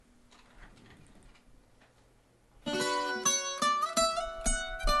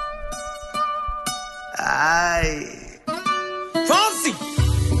Ay. Fonzie.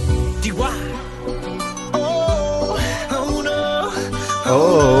 DY. Oh, no.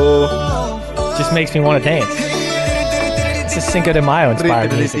 Oh. Just makes me want to dance. It's a Cinco de Mayo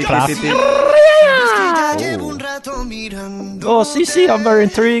inspired music, Prof. Oh, sí, I'm very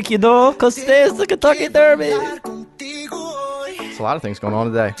intrigued, because today's the Kentucky Derby. There's a lot of things going on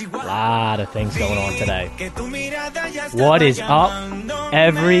today. A lot of things going on today. What is up,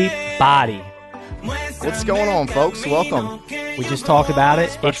 everybody? What's going on, folks? Welcome. We just talked about it.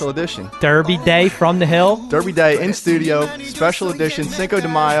 Special edition. Derby Day from the Hill. Derby Day in studio. Special edition. Cinco de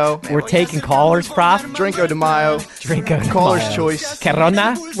Mayo. We're taking callers, Prof. Drinko de Mayo. Drinko de Caller's Mayo. choice.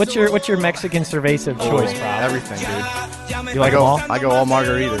 Corona? What's your Mexican cerveza of choice, Prof? Everything, dude. You like them all? I go all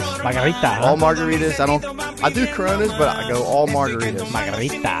margaritas. Margarita. Huh? All margaritas. I do Coronas, but I go all margaritas.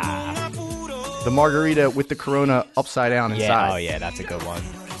 Margarita. The margarita with the Corona upside down inside. Yeah, oh yeah, that's a good one.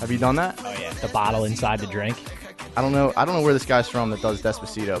 Have you done that? Oh yeah, the bottle inside the drink. I don't know where this guy's from that does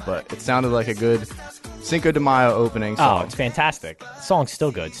Despacito, but it sounded like a good Cinco de Mayo opening song. Oh, it's fantastic. The song's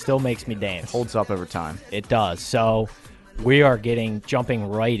still good. Still makes me dance. Holds up over time. It does. So we are jumping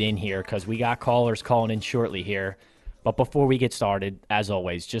right in here because we got callers calling in shortly here. But before we get started, as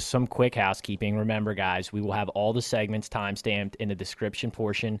always, just some quick housekeeping. Remember, guys, we will have all the segments timestamped in the description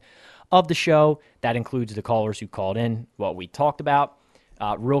portion of the show. That includes the callers who called in, what we talked about.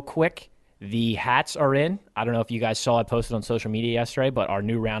 Real quick, the hats are in. I don't know if you guys saw I posted on social media yesterday, but our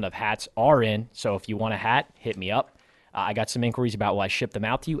new round of hats are in. So if you want a hat, hit me up. I got some inquiries about will I ship them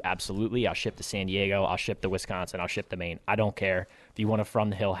out to you? Absolutely. I'll ship to San Diego. I'll ship to Wisconsin. I'll ship to Maine. I don't care. If you want a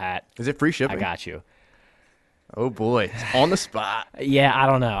From the Hill hat, Is it free shipping? I got you. Oh, boy. It's on the spot. Yeah, I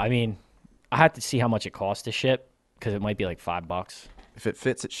don't know. I mean, I have to see how much it costs to ship because it might be like $5. If it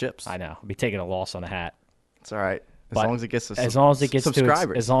fits, it ships. I know. I'll be taking a loss on a hat. It's all right. As But long as it gets as long as it gets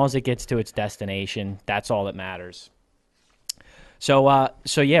subscribers. as long as it gets to its destination, that's all that matters.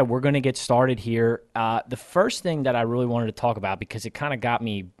 So yeah, we're going to get started here. The first thing that I really wanted to talk about, because it kind of got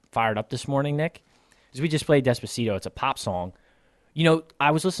me fired up this morning, Nick, is we just played Despacito. It's a pop song. You know,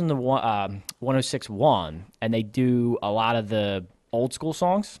 I was listening to 106.1, and they do a lot of the old school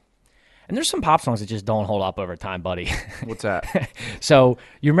songs. And there's some pop songs that just don't hold up over time, buddy. What's that? So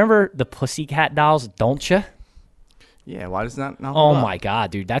you remember the Pussycat Dolls, Don't Ya? Yeah, why does that not Oh hold up? my God,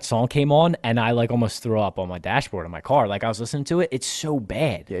 dude. That song came on and I almost threw up on my dashboard of my car. Like I was listening to it. It's so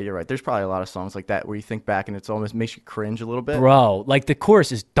bad. Yeah, you're right. There's probably a lot of songs like that where you think back and it's almost makes you cringe a little bit. Bro, like the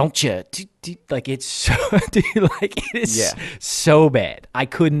chorus is don't you? Like it's so dude, like it is Yeah. so bad. I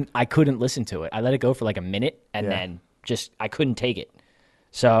couldn't listen to it. I let it go for like a minute and Yeah. then just I couldn't take it.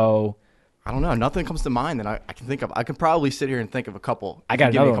 So I don't know. Nothing comes to mind that I can think of. I can probably sit here and think of a couple. I You got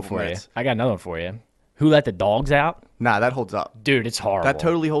can give me another a one couple for minutes. you. I got another one for you. Who Let the Dogs Out? Nah, that holds up. Dude, it's horrible. That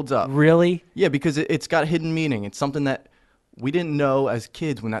totally holds up. Really? Yeah, because it's got hidden meaning. It's something that we didn't know as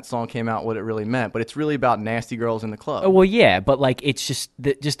kids when that song came out what it really meant. But it's really about nasty girls in the club. Oh, well, yeah, but like it's just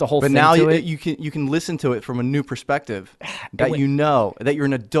the whole But thing now to it. you can listen to it from a new perspective that when- you know that you're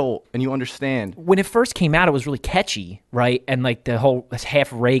an adult and you understand. When it first came out, it was really catchy, right? And like the whole half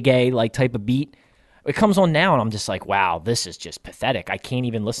reggae like type of beat. It comes on now, and I'm just like, wow, this is just pathetic. I can't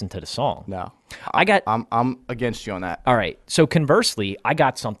even listen to the song. No, I'm against you on that. All right. So conversely, I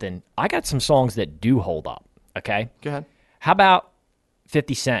got some songs that do hold up. Okay. Go ahead. How about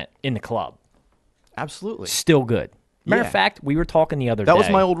 50 Cent In the Club? Absolutely. Still good. Matter Yeah. of fact, we were talking the other day. That was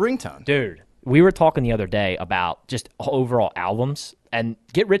my old ringtone. Dude, we were talking the other day about just overall albums, and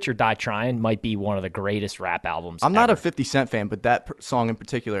Get Rich or Die Trying might be one of the greatest rap albums I'm not ever. a 50 Cent fan, but that song in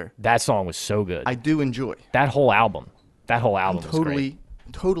particular, That song was so good. I do enjoy. That whole album was great.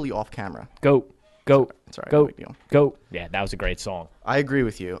 Totally off camera. Go, It's all right, no go, big deal. go. Yeah, that was a great song. I agree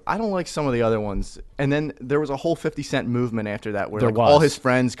with you. I don't like some of the other ones. And then there was a whole 50 Cent movement after that where There like, all was. his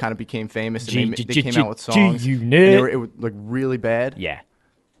friends kind of became famous and they came G- out with songs. G-Unit. And it was like really bad. Yeah.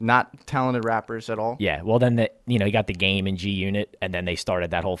 Not talented rappers at all. Yeah. Well, then you got the Game and G Unit, and then they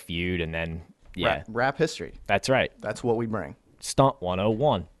started that whole feud, and then yeah, Rap history. that's right. That's what we bring. Stunt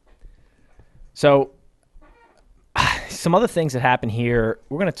 101. So, some other things that happen here.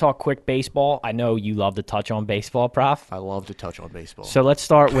 We're going to talk quick baseball. I know you love to touch on baseball, Prof. I love to touch on baseball. So let's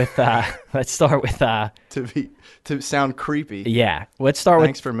start with to sound creepy. yeah. Let's start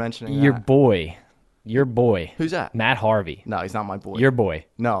Thanks with for mentioning your that. boy. Your boy. Who's that? Matt Harvey. No, he's not my boy. Your boy.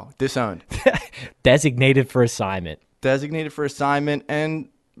 No, disowned. Designated for assignment. Designated for assignment and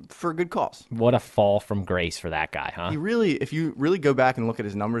for good cause. What a fall from grace for that guy, huh? He really, if you really go back and look at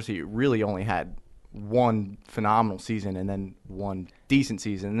his numbers, he really only had one phenomenal season and then one decent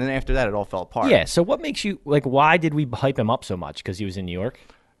season. And then after that, it all fell apart. Yeah, so what makes you, like, why did we hype him up so much? Because he was in New York?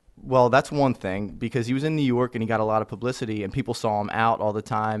 Well, that's one thing because he was in New York and he got a lot of publicity and people saw him out all the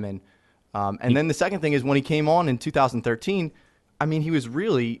time. And then the second thing is when he came on in 2013, I mean, he was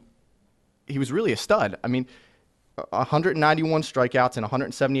really a stud. I mean, 191 strikeouts in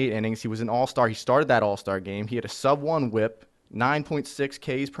 178 innings. He was an all-star. He started that all-star game. He had a sub-1 whip, 9.6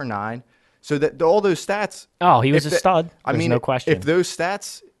 Ks per nine. So that all those stats. Oh, he was a stud. I mean, no question. If those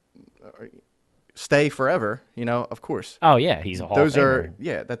stats stay forever, of course. Oh yeah, he's a Hall Those of are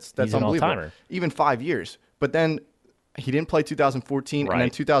Famer. that's He's an unbelievable. all-timer. Even 5 years, but then he didn't play 2014, and then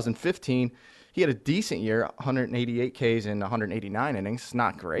Right. 2015 he had a decent year, 188 Ks in 189 innings.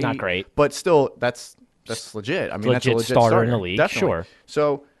 Not great, Not great. but still that's legit. I mean, that's a Legit legit starter in the league, definitely. sure.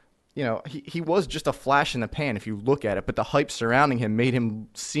 So. He was just a flash in the pan if you look at it, but the hype surrounding him made him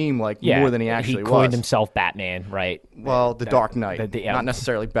seem like Yeah, more than he actually he coined was. himself Batman, right? Well, the Dark Knight, yeah. not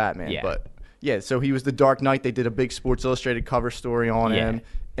necessarily Batman, Yeah. but yeah. So he was the Dark Knight. They did a big Sports Illustrated cover story on Yeah. him.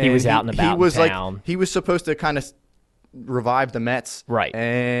 He was out and about He was in town. he was supposed to kind of revive the Mets, Right.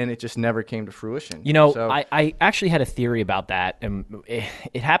 And it just never came to fruition. So, I actually had a theory about that, and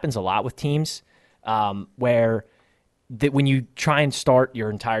it happens a lot with teams where that when you try and start your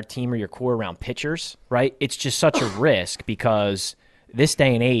entire team or your core around pitchers, right? It's just such a risk because this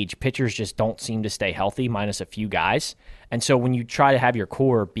day and age, pitchers just don't seem to stay healthy, minus a few guys. And so when you try to have your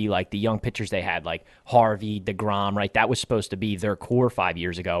core be like the young pitchers they had, like Harvey, DeGrom, right? That was supposed to be their core 5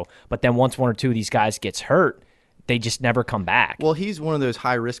 years ago. But then once one or two of these guys gets hurt, they just never come back. well, he's one of those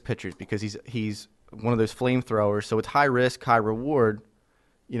high risk pitchers because he's one of those flamethrowers. So it's high risk, high reward,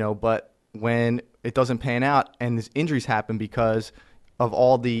 But when it doesn't pan out and his injuries happen because of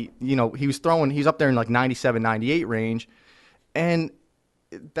all the, he's up there in like 97, 98 range. And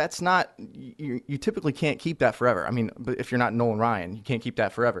that's not, you typically can't keep that forever. I mean, but if you're not Nolan Ryan, you can't keep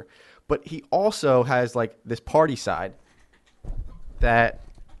that forever. But he also has like this party side that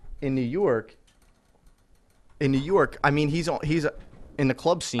in New York, I mean, he's in the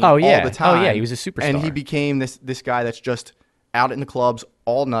club scene Oh, yeah. all the time. Oh, yeah, he was a superstar. And he became this guy that's just out in the clubs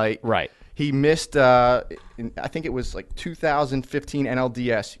all night. Right. He missed, I think it was like 2015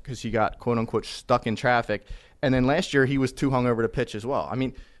 NLDS because he got quote unquote stuck in traffic. And then last year he was too hungover to pitch as well. I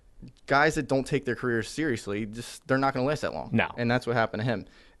mean, guys that don't take their careers seriously, they're not going to last that long. No. And that's what happened to him.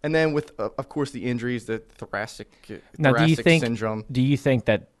 And then with, of course, the injuries, the thoracic Now, syndrome. Do you think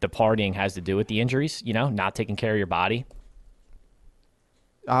that the partying has to do with the injuries? Not taking care of your body.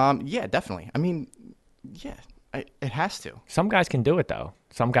 Yeah, definitely. I mean, yeah, it has to. Some guys can do it though.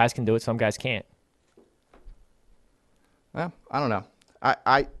 Some guys can do it. Some guys can't. Well, I don't know.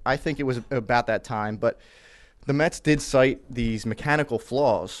 I think it was about that time, but the Mets did cite these mechanical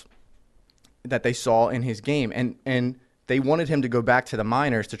flaws that they saw in his game, and they wanted him to go back to the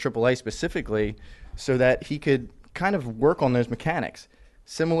minors, to AAA specifically, so that he could kind of work on those mechanics,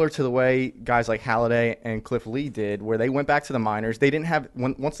 similar to the way guys like Halladay and Cliff Lee did, where they went back to the minors. They didn't have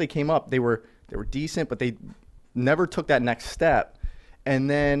once they came up, they were decent, but they never took that next step, and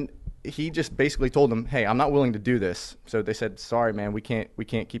then he just basically told them, "Hey, I'm not willing to do this." So they said, "Sorry, man, we can't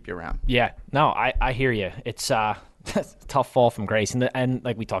keep you around." Yeah. No, I hear you. It's a tough fall from grace, and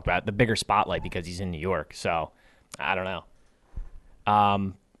like we talked about, the bigger spotlight because he's in New York. So I don't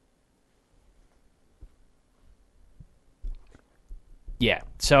know. Yeah.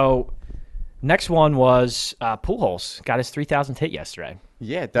 So next one was Pujols got his 3,000th hit yesterday.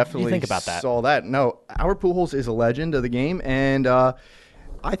 Yeah, definitely. What do you think about that? Saw that. No, Albert Pujols is a legend of the game, and I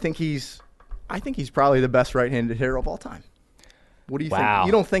think he's probably the best right-handed hitter of all time. What do you Wow.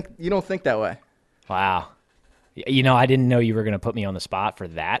 think? You don't think that way? Wow. I didn't know you were going to put me on the spot for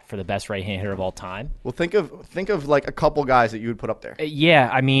that, for the best right-hand hitter of all time. Well, think of like a couple guys that you would put up there. Yeah,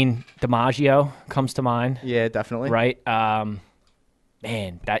 I mean, DiMaggio comes to mind, Yeah, definitely. right?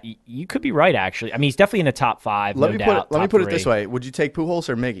 Man, that you could be right, actually. I mean, he's definitely in the top five, Let no me doubt. let me top put it three. this way: would you take Pujols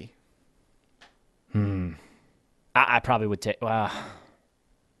or Miggy? I probably would take. Oh,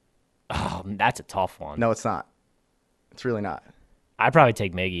 that's a tough one. No, it's not. It's really not. I'd probably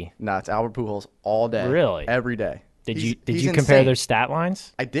take Miggy. No, it's Albert Pujols all day. Really? Every day. Did He's you compare insane. their stat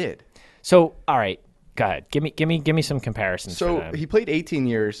lines? I did. So, all right, go ahead. Give me some comparisons. for So them. he played 18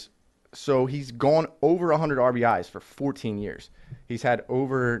 years. So he's gone over 100 RBIs for 14 years. He's had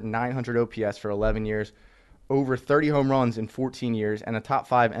over 900 OPS for 11 years, over 30 home runs in 14 years, and a top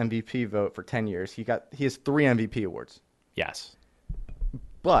 5 MVP vote for 10 years. He has 3 MVP awards. Yes.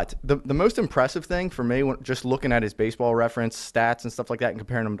 But the most impressive thing for me, just looking at his baseball reference stats and stuff like that and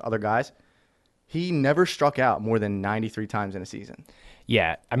comparing him to other guys, he never struck out more than 93 times in a season.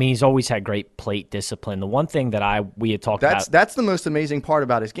 Yeah, I mean, he's always had great plate discipline. The one thing that we had talked about. That's the most amazing part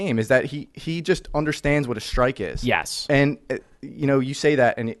about his game is that he just understands what a strike is. Yes. And you say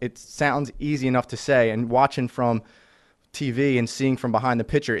that, and it sounds easy enough to say. And watching from TV and seeing from behind the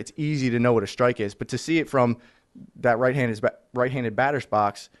pitcher, it's easy to know what a strike is. But to see it from that right-handed batter's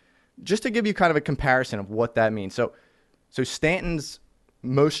box, just to give you kind of a comparison of what that means. So Stanton's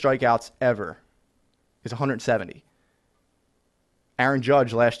most strikeouts ever is 170. Aaron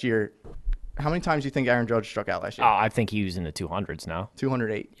Judge last year, how many times do you think Aaron Judge struck out last year? Oh, I think he was in the 200s now.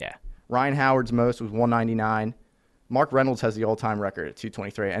 208. Yeah. Ryan Howard's most was 199. Mark Reynolds has the all-time record at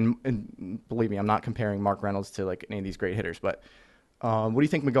 223. And believe me, I'm not comparing Mark Reynolds to like any of these great hitters, but what do you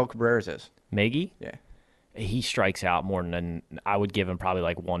think Miguel Cabrera's is? Miggy? Yeah. He strikes out more than I would give him probably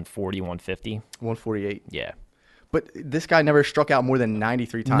like 140, 150. 148. Yeah. But this guy never struck out more than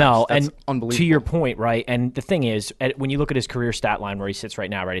 93 times. No, That's and unbelievable. to your point, right? And the thing is, when you look at his career stat line where he sits right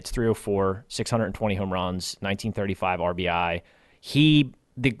now, right, it's 304, 620 home runs, 1935 RBI.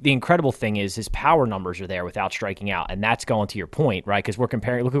 The incredible thing is his power numbers are there without striking out, and that's going to your point, right? Because look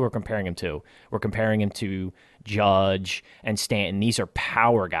who we're comparing him to. We're comparing him to Judge and Stanton. These are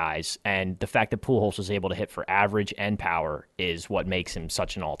power guys, and the fact that Pujols was able to hit for average and power is what makes him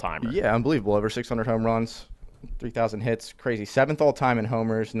such an all-timer. Yeah, unbelievable. Over 600 home runs, 3,000 hits, crazy. 7th all-time in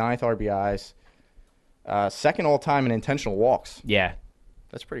homers, 9th RBIs, 2nd all-time in intentional walks. Yeah.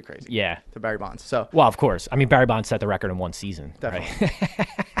 That's pretty crazy. Yeah. To Barry Bonds. So, well, of course. I mean, Barry Bonds set the record in one season. Definitely.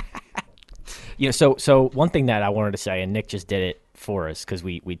 Right? So one thing that I wanted to say, and Nick just did it for us because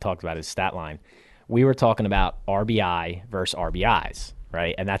we talked about his stat line. We were talking about RBI versus RBIs,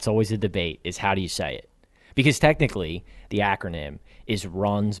 right? And that's always a debate is how do you say it? Because technically, the acronym is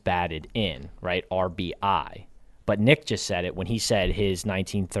runs batted in, right? RBI. But Nick just said it when he said his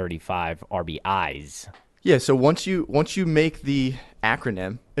 1935 RBIs. yeah, so once you make the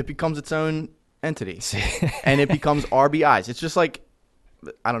acronym, it becomes its own entity. And it becomes RBIs. It's just like,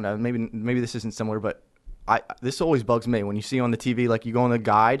 I don't know, maybe this isn't similar, but this always bugs me when you see on the TV, like you go on the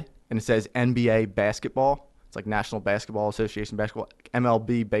guide and it says NBA basketball. It's like National Basketball Association basketball,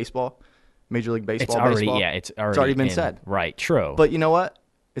 MLB baseball, Major League Baseball. It's already been in. said. Right, true. But you know what?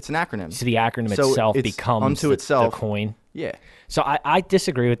 It's an acronym. So the acronym So itself it's becomes unto itself. the coin. Yeah. So I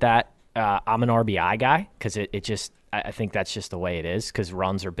disagree with that. I'm an RBI guy because I think that's just the way it is because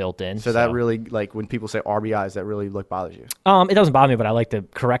runs are built in. So that really, like when people say RBIs, that really bothers you. It doesn't bother me, but I like to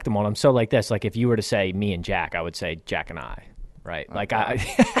correct them on them. So like this, like if you were to say me and Jack, I would say Jack and I, right? Okay.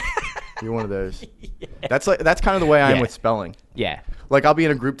 Like You're one of those. Yeah. That's kind of the way I am Yeah. with spelling. Yeah. Like I'll be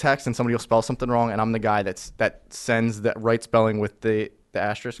in a group text and somebody will spell something wrong, and I'm the guy that sends that right spelling with the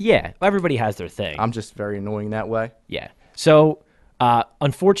asterisk. Yeah. Everybody has their thing. I'm just very annoying that way. Yeah. So,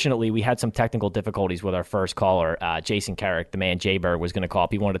 unfortunately, we had some technical difficulties with our first caller, Jason Carrick, the man Jay-Bird was going to call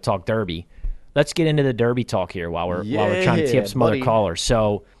up. He wanted to talk Derby. Let's get into the Derby talk here while we're trying to tee up some buddy. other callers.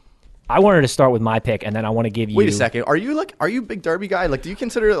 So, I wanted to start with my pick, and then I want to give you. Wait a second. Are you a big Derby guy? Like, do you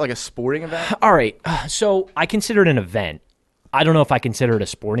consider it like a sporting event? All right. So I consider it an event. I don't know if I consider it a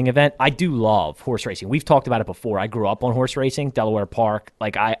sporting event. I do love horse racing. We've talked about it before. I grew up on horse racing, Delaware Park.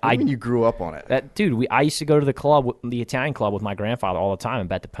 Like I mean, you grew up on it. I used to go to the club, the Italian club, with my grandfather all the time and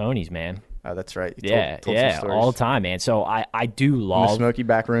bet the ponies, man. Oh, that's right. You told some stories. all the time, man. So I do love in the smoky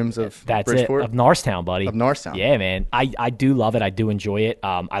back rooms of that's Bridgeport. it of Norristown, buddy. Of Norristown. Yeah, man. I do love it. I do enjoy it.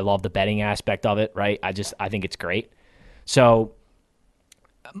 I love the betting aspect of it. Right. I think it's great. So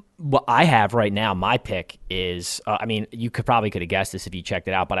what I have right now, my pick is. I mean, you could have guessed this if you checked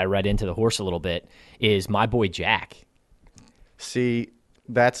it out, but I read into the horse a little bit. Is my boy Jack. See,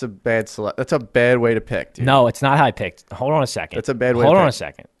 that's a bad That's a bad way to pick, dude. No, it's not how I picked. Hold on a second. That's a bad way to Hold on pick. a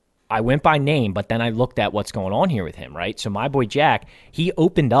second. I went by name, but then I looked at what's going on here with him, right? So my boy Jack, he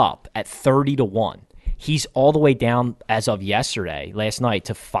opened up at 30-1. He's all the way down as of last night,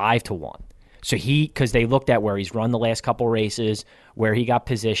 to 5-1. So because they looked at where he's run the last couple races, where he got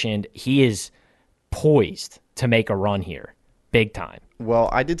positioned, he is poised to make a run here, big time. Well,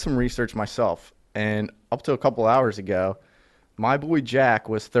 I did some research myself, and up to a couple hours ago, my boy Jack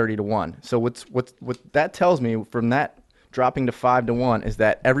was 30-1. So what that tells me from that dropping to 5-1 is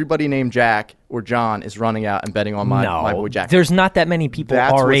that everybody named Jack or John is running out and betting on my boy Jack. There's not that many people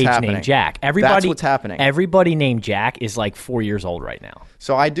our age named Jack. That's what's happening. Everybody named Jack is like 4 years old right now.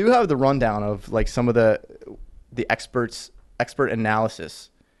 So I do have the rundown of like some of the expert analysis,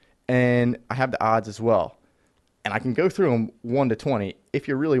 and I have the odds as well. And I can go through them 1 to 20 if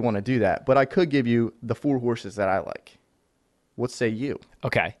you really want to do that. But I could give you the 4 horses that I like. What say you?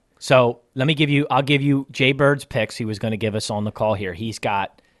 Okay. So I'll give you Jay Bird's picks. He was going to give us on the call here. He's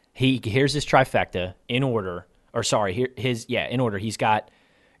got Here's his trifecta in order. Or sorry, in order. He's got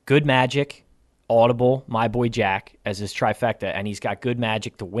Good Magic, Audible, My Boy Jack as his trifecta, and he's got Good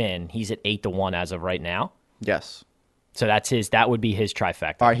Magic to win. He's at 8-1 as of right now. Yes. So that would be his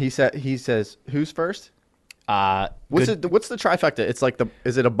trifecta. All right. He says who's first? What's the trifecta? It's like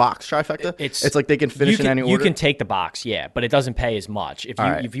is it a box trifecta? It's like they can finish in any order. You can take the box, yeah, but it doesn't pay as much.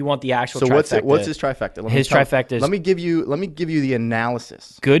 If you want the actual so trifecta. what's his trifecta? His trifecta is. Let me give you the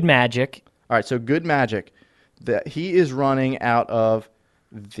analysis. Good Magic. All right, so Good Magic, that he is running out of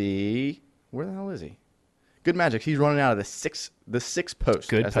where the hell is he? Good Magic. He's running out of the six post,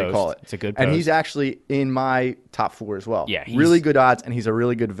 Good as post. they call it. It's a good post. And he's actually in my top 4 as well. Yeah, really good odds, and he's a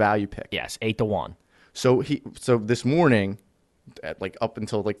really good value pick. Yes, 8-1. So this morning, up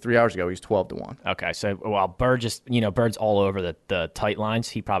until 3 hours ago, he's 12-1. Okay, so Bird's all over the tight lines.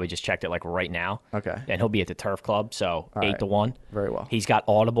 He probably just checked it right now. Okay. And he'll be at the Turf Club, so All right. 8-1. Very well. He's got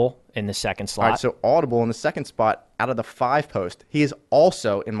Audible in the second slot. All right, so Audible in the second spot out of the 5 post. He is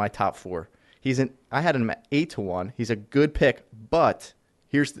also in my top 4. I had him at 8-1. He's a good pick, but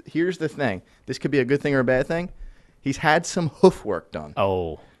here's the thing. This could be a good thing or a bad thing. He's had some hoof work done.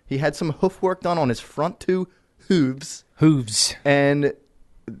 Oh. He had some hoof work done on his front 2 hooves. Hooves. And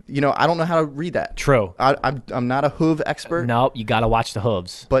I don't know how to read that. True. I'm not a hoof expert. No, you got to watch the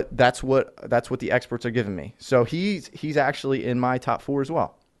hooves. But that's what the experts are giving me. So he's actually in my top 4 as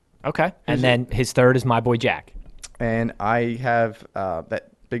well. Okay. And then his third is My Boy Jack. And I have that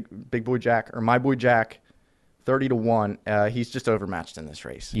big boy Jack, or My Boy Jack, 30-1. He's just overmatched in this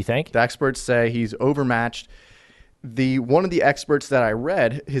race. You think? The experts say he's overmatched. One of the experts that I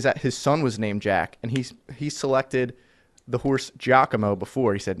read, his son was named Jack, and he selected the horse Giacomo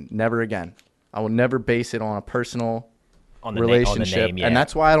before. He said, never again. I will never base it on a personal relationship. On the name, yeah. And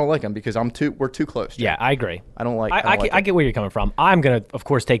that's why I don't like him, because we're too close. Yeah, I agree. I don't like I get where you're coming from. I'm going to, of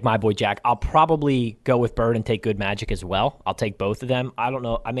course, take My Boy Jack. I'll probably go with Bird and take Good Magic as well. I'll take both of them. I don't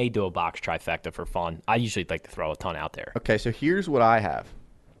know. I may do a box trifecta for fun. I usually like to throw a ton out there. Okay, so here's what I have.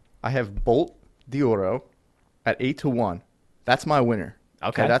 I have Bolt d'Oro at 8-1. That's my winner.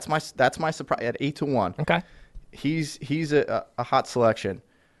 Okay. That's my surprise at 8-1. Okay. He's a hot selection.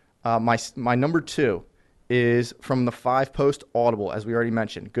 My number 2 is from the 5 post Audible, as we already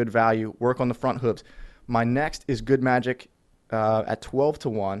mentioned. Good value, work on the front hooves. My next is Good Magic at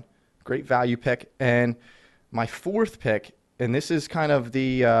 12-1. Great value pick. And my 4th pick, and this is kind of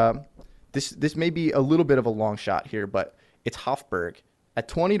this may be a little bit of a long shot here, but it's Hofberg at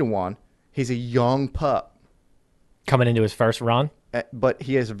 20-1. He's a young pup, Coming into his first run. but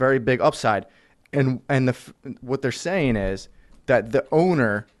he has a very big upside. And what they're saying is that the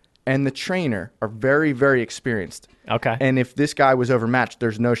owner and the trainer are very, very experienced. Okay. And if this guy was overmatched,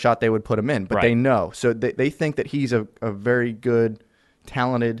 there's no shot they would put him in. But Right. they know. So they think that he's a very good,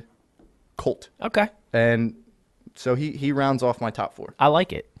 talented colt. Okay. And so he rounds off my top 4. I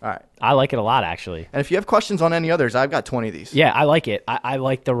like it. All right. I like it a lot, actually. And if you have questions on any others, I've got 20 of these. Yeah, I like it. I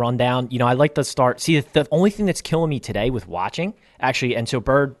like the rundown. I like the start. See, the only thing that's killing me today with watching, actually, and so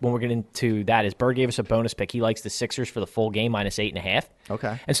Bird, when we're getting into that, is Bird gave us a bonus pick. He likes the Sixers for the full game, -8.5.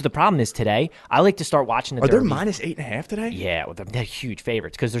 Okay. And so the problem is today, I like to start watching the Are Derby. there -8.5 today? Yeah, well, they're huge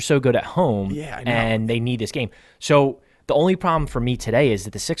favorites because they're so good at home. Yeah, I know. And they need this game. So the only problem for me today is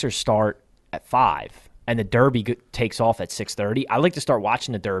that the Sixers start at 5 and the Derby takes off at 6:30. I like to start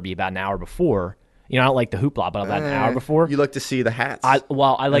watching the Derby about an hour before. I don't like the hoopla, but about an hour before. You like to see the hats. I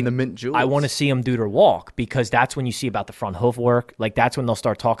like and the mint jewels. I want to see them do their walk because that's when you see about the front hoof work. Like that's when they'll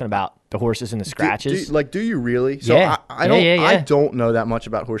start talking about the horses and the scratches. Do you really? So Yeah. I don't. Yeah. I don't know that much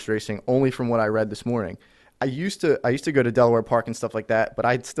about horse racing. Only from what I read this morning. I used to go to Delaware Park and stuff like that, but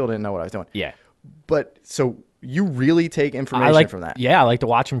I still didn't know what I was doing. Yeah. But so you really take information from that? Yeah, I like to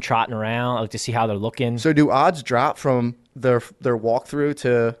watch them trotting around. I like to see how they're looking. So do odds drop from their walkthrough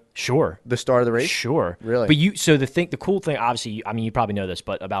to Sure. the start of the race? Sure. Really? But the cool thing, obviously, you probably know this,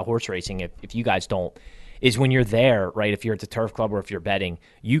 but about horse racing, if you guys don't, is when you're there, right? If you're at the turf club or if you're betting,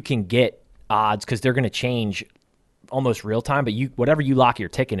 you can get odds because they're going to change almost real time. But whatever you lock your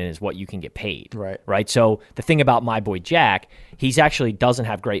ticket in is what you can get paid. Right. Right. So the thing about My Boy Jack, he's actually doesn't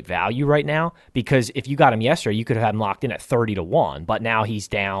have great value right now because if you got him yesterday, you could have had him locked in at 30-1, but now he's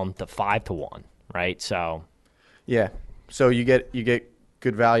down to 5-1. Right. So. Yeah. So you get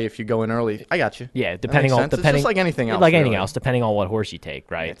good value if you go in early. I got you. Yeah, That depending makes on sense. It's just like anything else. like anything really. else, depending on what horse you take,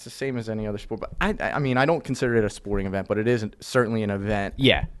 right? It's the same as any other sport. But I mean, I don't consider it a sporting event, but it is certainly an event.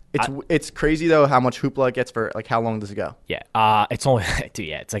 Yeah, It's crazy though how much hoopla it gets for how long does it go? yeah. It's only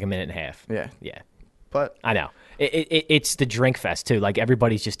it's like a minute and a half. Yeah. yeah. But I know It's the drink fest too. Like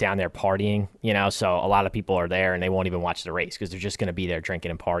everybody's just down there partying, So a lot of people are there and they won't even watch the race because they're just going to be there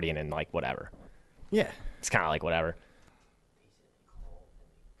drinking and partying and like whatever. Yeah. It's kind of like whatever.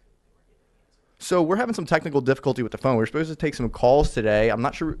 So we're having some technical difficulty with the phone. We're supposed to take some calls today. I'm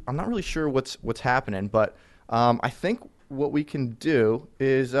not really sure what's happening, but I think what we can do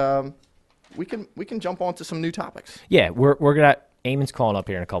is we can jump onto some new topics. Yeah, we're gonna. Eamon's calling up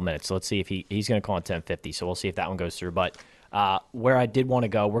here in a couple minutes, so let's see if he's gonna call at 10:50. So we'll see if that one goes through. But where I did want to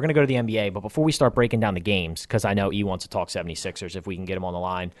go, we're gonna go to the NBA. But before we start breaking down the games, because I know E wants to talk 76ers if we can get him on the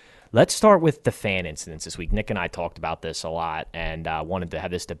line. Let's start with the fan incidents this week. Nick and I talked about this a lot and wanted to have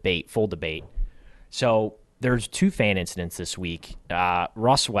this full debate. So there's 2 fan incidents this week.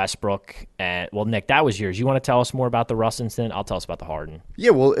 Russ Westbrook and Nick, that was yours. You want to tell us more about the Russ incident? I'll tell us about the Harden.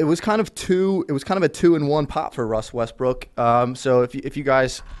 Yeah, well, it was kind of a 2-in-1 pop for Russ Westbrook. So if you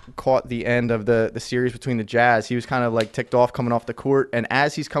guys caught the end of the series between the Jazz, he was kind of like ticked off coming off the court, and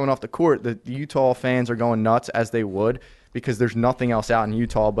as he's coming off the court, the Utah fans are going nuts as they would because there's nothing else out in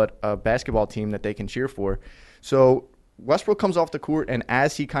Utah but a basketball team that they can cheer for. So Westbrook comes off the court, and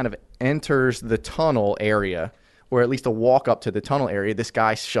as he kind of enters the tunnel area, or at least a walk up to the tunnel area, this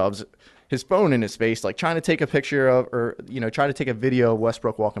guy shoves his phone in his face, like trying to take a picture of, or trying to take a video of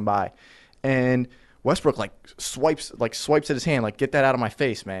Westbrook walking by, and Westbrook swipes at his hand, like, get that out of my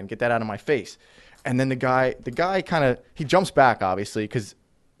face, man, get that out of my face. And then the guy kind of, he jumps back, obviously, because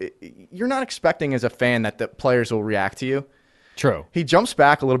you're not expecting as a fan that the players will react to you. True. He jumps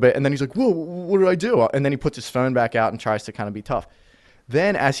back a little bit, and then he's like, whoa, what did I do? And then he puts his phone back out and tries to kind of be tough.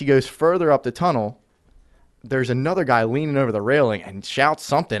 Then as he goes further up the tunnel, there's another guy leaning over the railing and shouts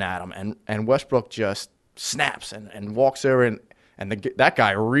something at him, and Westbrook just snaps and walks over, and that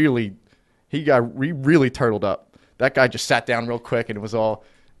guy really turtled up. That guy just sat down real quick, and it was all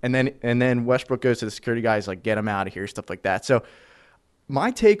 – and then Westbrook goes to the security guys, like, get him out of here, stuff like that. So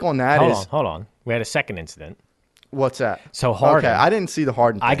my take on that Hold on. We had a second incident. What's that? So Harden. Okay, I didn't see the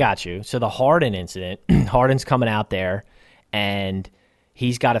Harden thing. I got you. So the Harden incident, Harden's coming out there, and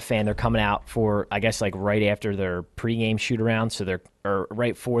he's got a fan. They're coming out for, I guess, like right after their pregame shoot around. Or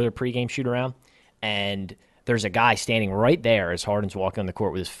right for their pregame shoot around, and there's a guy standing right there as Harden's walking on the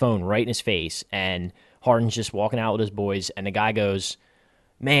court with his phone right in his face, and Harden's just walking out with his boys, and the guy goes,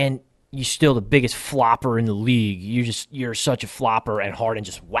 "Man, you're still the biggest flopper in the league. You're such a flopper," and Harden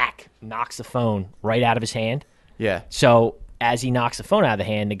just knocks the phone right out of his hand. Yeah. So as he knocks the phone out of the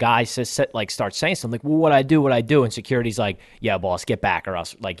hand, the guy starts saying something like, well, what I do? And security's like, yeah, boss, get back or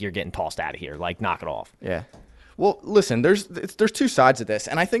else like you're getting tossed out of here. Like, knock it off. Yeah. Well, listen, there's 2 sides of this.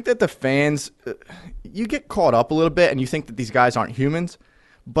 And I think that the fans, you get caught up a little bit and you think that these guys aren't humans.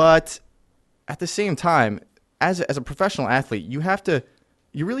 But at the same time, as a professional athlete, you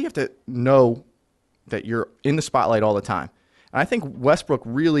really have to know that you're in the spotlight all the time. And I think Westbrook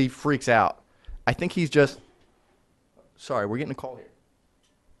really freaks out. I think he's just... Sorry, we're getting a call here.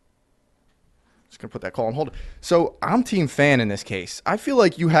 Just going to put that call on hold. So I'm team fan in this case. I feel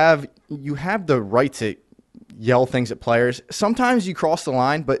like you have the right to yell things at players. Sometimes you cross the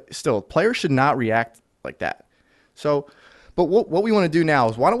line, but still, players should not react like that. So, but what we want to do now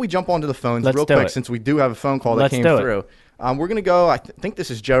is why don't we jump onto the phones real quick since we do have a phone call that came through. We're going to go, I think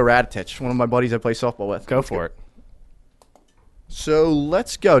this is Joe Raditich, one of my buddies I play softball with. Go for it. So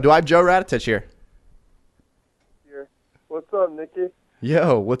let's go. Do I have Joe Raditich here? What's up, Nicky?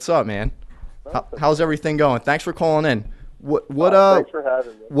 Yo, what's up, man? How's everything going? Thanks for calling in. Thanks for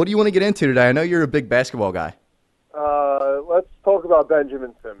having me. What do you want to get into today? I know you're a big basketball guy. Let's talk about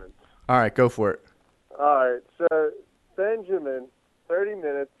Benjamin Simmons. All right, go for it. All right, so Benjamin, 30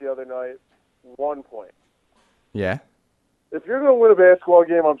 minutes the other night, 1 point. Yeah. If you're going to win a basketball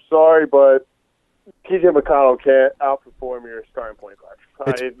game, I'm sorry, but T.J. McConnell can't outperform your starting point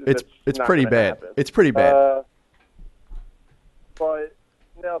guard. It's pretty bad. It's pretty bad. But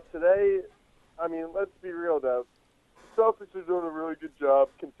now today, I mean, let's be real though. Celtics are doing a really good job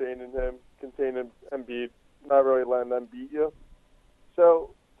containing Embiid, not really letting them beat you.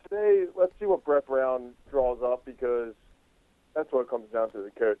 So today, let's see what Brett Brown draws up because that's what it comes down to the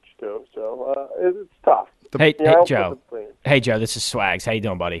coach too. So it's tough. Hey Joe, this is Swags. How you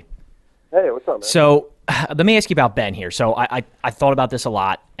doing, buddy? Hey, what's up, man? So let me ask you about Ben here. So I thought about this a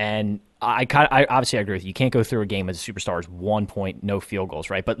lot, and I obviously agree with you. You can't go through a game as a superstar as 1 point, no field goals,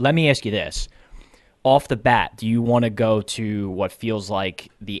 right? But let me ask you this. Off the bat, do you want to go to what feels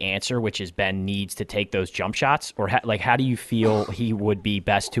like the answer, which is Ben needs to take those jump shots? Or how do you feel he would be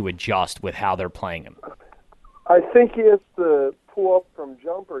best to adjust with how they're playing him? I think he has to pull up from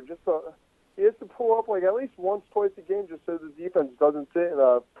jumper. He has to pull up like at least once, twice a game just so the defense doesn't sit in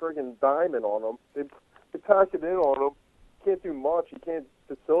a friggin' diamond on him. they pack it in on him. He can't do much. He can't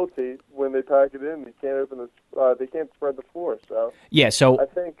facilitate when they pack it in. They can't they can't spread the floor. So Yeah, so I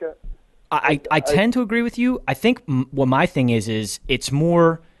think I tend to agree with you. I think what my thing is it's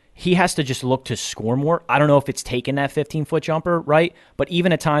more he has to just look to score more. I don't know if it's taking that 15-foot jumper, right? But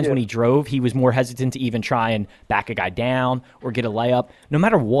even at times when he drove, he was more hesitant to even try and back a guy down or get a layup. No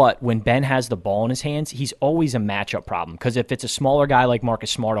matter what, when Ben has the ball in his hands, he's always a matchup problem. Because if it's a smaller guy like Marcus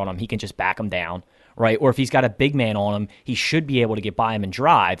Smart on him, he can just back him down, right? Or if he's got a big man on him, he should be able to get by him and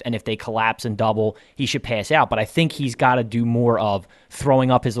drive. And if they collapse and double, he should pass out. But I think he's got to do more of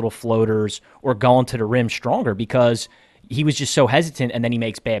throwing up his little floaters or going to the rim stronger, because he was just so hesitant, and then he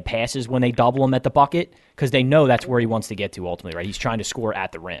makes bad passes when they double him at the bucket because they know that's where he wants to get to ultimately, right? He's trying to score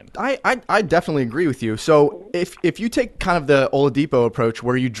at the rim. I definitely agree with you. So if you take kind of the Oladipo approach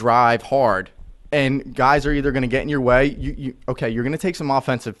where you drive hard and guys are either going to get in your way, you're going to take some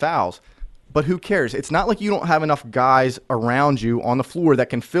offensive fouls. But who cares? It's not like you don't have enough guys around you on the floor that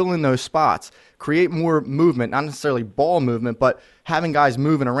can fill in those spots, create more movement, not necessarily ball movement, but having guys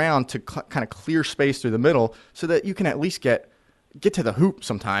moving around to kind of clear space through the middle so that you can at least get to the hoop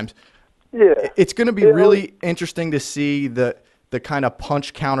sometimes. Yeah. It's going to be really interesting to see the kind of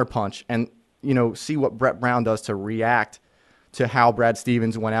counter punch and, see what Brett Brown does to react to how Brad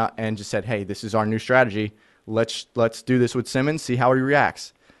Stevens went out and just said, hey, this is our new strategy. Let's do this with Simmons, see how he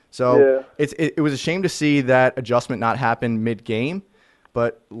reacts. So it was a shame to see that adjustment not happen mid-game,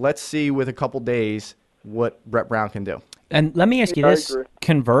 but let's see with a couple days what Brett Brown can do. And let me ask you this, agree.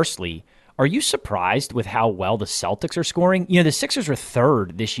 conversely, are you surprised with how well the Celtics are scoring? The Sixers are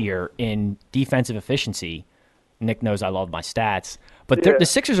third this year in defensive efficiency. Nick knows I love my stats. But the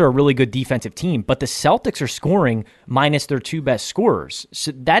Sixers are a really good defensive team, but the Celtics are scoring minus their two best scorers.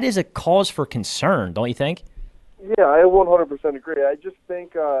 So that is a cause for concern, don't you think? Yeah, I 100% agree. I just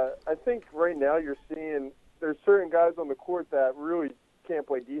think I think right now you're seeing there's certain guys on the court that really can't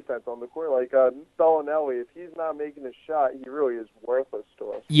play defense on the court. Like Bellinelli, if he's not making a shot, he really is worthless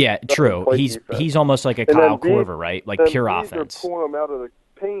to us. Yeah, true. He's almost like a Kyle Korver, right? Like pure offense. They're pulling him out of the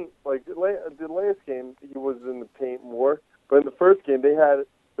paint. Like the last game, he was in the paint more. But in the first game, they had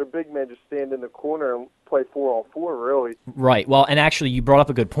their big man just stand in the corner and play 4-on-4, really. Right. Well, and actually, you brought up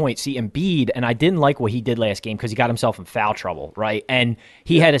a good point. See, Embiid, and I didn't like what he did last game because he got himself in foul trouble, right? And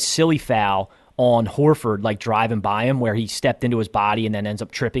he had a silly foul on Horford, like driving by him, where he stepped into his body and then ends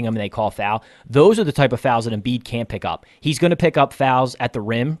up tripping him and they call foul. Those are the type of fouls that Embiid can't pick up. He's going to pick up fouls at the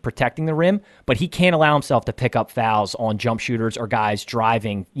rim, protecting the rim, but he can't allow himself to pick up fouls on jump shooters or guys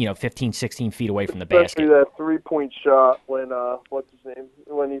driving, 15, 16 feet away from the basket. Especially that three-point shot when, what's his name?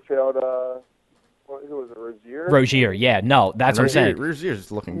 When he failed, who was it, Rozier? Rozier, yeah. No, that's what I'm saying.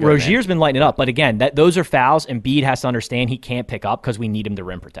 Rozier's looking good. Rozier's been lighting it up, but again, those are fouls. Embiid has to understand he can't pick up because we need him to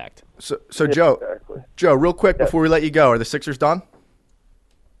rim protect. So Joe, real quick before we let you go, are the Sixers done?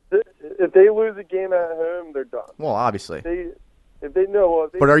 If they lose a game at home, they're done. Well, obviously. If they know,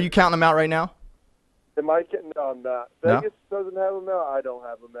 but are you counting them out right now? Am I getting? No, I'm not. Vegas doesn't have them out. I don't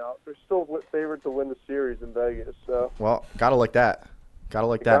have them out. They're still favored to win the series in Vegas. So. Well, gotta like that. Gotta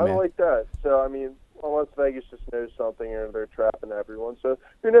like that, man. Like that. So I mean, unless Vegas just knows something or they're trapping everyone. So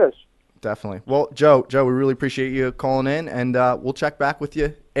who knows? Definitely. Well, Joe, we really appreciate you calling in, and we'll check back with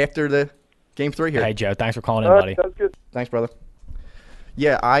you after the Game 3 here. Hey, Joe, thanks for calling in, buddy. Sounds good. Thanks, brother.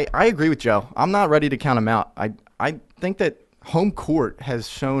 Yeah, I agree with Joe. I'm not ready to count him out. I think that home court has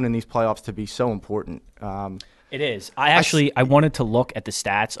shown in these playoffs to be so important. It is. I wanted to look at the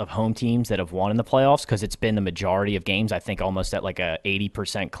stats of home teams that have won in the playoffs because it's been the majority of games, I think almost at like a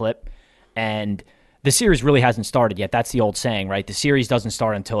 80% clip. And the series really hasn't started yet. That's the old saying, right? The series doesn't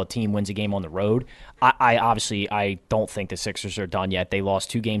start until a team wins a game on the road. I don't think the Sixers are done yet. They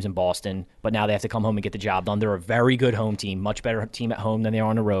lost 2 games in Boston, but now they have to come home and get the job done. They're a very good home team, much better team at home than they are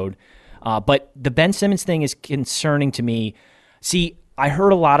on the road. But the Ben Simmons thing is concerning to me. See, I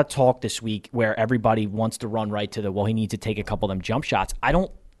heard a lot of talk this week where everybody wants to run right to he needs to take a couple of them jump shots. I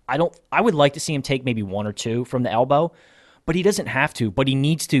would like to see him take maybe 1 or 2 from the elbow, but he doesn't have to. But he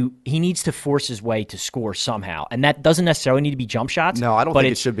needs to force his way to score somehow. And that doesn't necessarily need to be jump shots. No, I don't think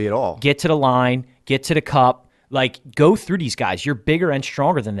it should be at all. Get to the line, get to the cup, go through these guys. You're bigger and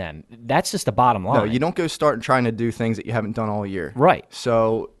stronger than them. That's just the bottom line. No, you don't go start trying to do things that you haven't done all year. Right.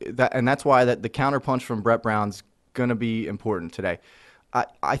 So that's why the counterpunch from Brett Brown's going to be important today.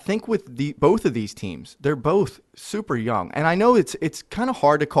 I think with both of these teams, they're both super young. And I know it's kind of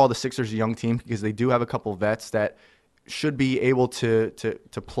hard to call the Sixers a young team because they do have a couple of vets that should be able to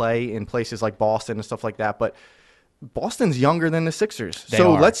play in places like Boston and stuff like that. But Boston's younger than the Sixers.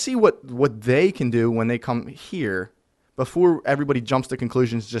 Let's see what they can do when they come here before everybody jumps to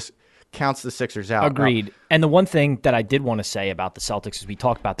conclusions just counts the Sixers out. Agreed. And the one thing that I did want to say about the Celtics is we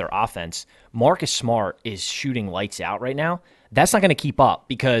talked about their offense. Marcus Smart is shooting lights out right now. That's not going to keep up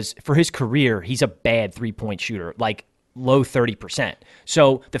because for his career, he's a bad three-point shooter, like low 30%.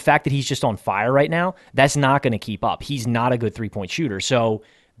 So the fact that he's just on fire right now, that's not going to keep up. He's not a good three-point shooter. So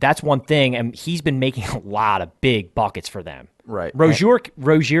that's one thing, and he's been making a lot of big buckets for them. Right.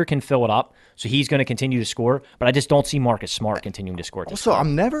 Rozier can fill it up, so he's going to continue to score, but I just don't see Marcus Smart continuing to score. Also,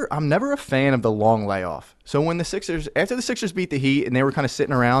 I'm never a fan of the long layoff. So when after the Sixers beat the Heat and they were kind of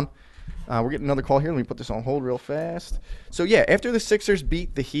sitting around, we're getting another call here. Let me put this on hold real fast. So yeah, after the Sixers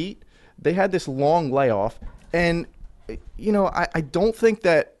beat the Heat, they had this long layoff, and I don't think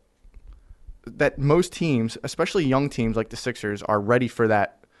that most teams, especially young teams like the Sixers, are ready for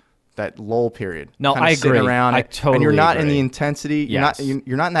that lull period. No, Kinda I sitting agree. around, I totally and you're not in agree. the intensity. Yes.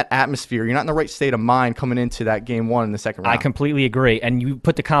 You're not in that atmosphere. You're not in the right state of mind coming into that game one in the second round. I completely agree. And you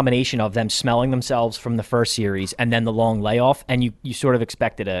put the combination of them smelling themselves from the first series and then the long layoff, and you sort of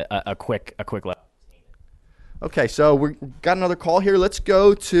expected a quick layoff. Okay, so we got another call here. Let's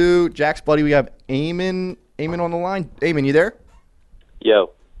go to Jack's buddy. We have Eamon on the line. Eamon, you there?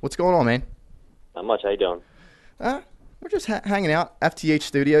 Yo, What's going on, man? not much. How you doing? We're just hanging out, FTH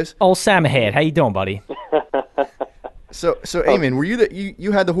Studios. Oh, Sam Ahead, how you doing, buddy? So Eamon, were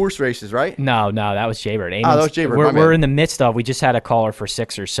you had the horse races, right? No, that was Jaybird. that was Jaybird, my We're bad. in the midst of, we just had a caller for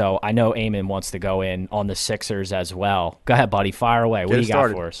Sixers, so I know Eamon wants to go in on the Sixers as well. Go ahead, buddy, fire away. What Get do it you got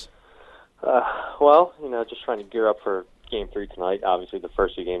started. for us? Well, just trying to gear up for Game 3 tonight. Obviously, the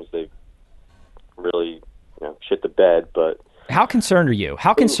first two games they've really, shit the bed, but How concerned are you?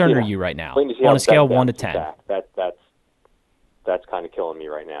 How concerned are yeah. you right now waiting to see on how a scale of Ben 1 to bounces 10? back. That's kind of killing me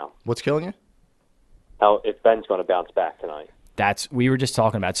right now. What's killing you? How if Ben's going to bounce back tonight? We were just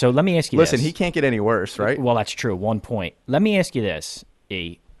talking about. So let me ask you Listen, this. he can't get any worse, right? Well, that's true. 1 point. Let me ask you this,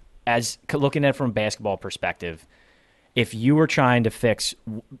 E. As looking at it from a basketball perspective, if you were trying to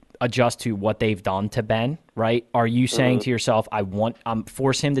adjust to what they've done to Ben, right? Are you saying to yourself,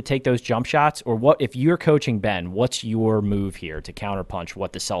 force him to take those jump shots? Or what if you're coaching Ben, what's your move here to counterpunch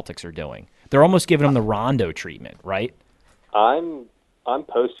what the Celtics are doing? They're almost giving him the Rondo treatment, right? I'm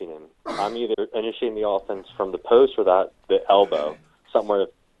posting him. I'm either initiating the offense from the post or the elbow, somewhere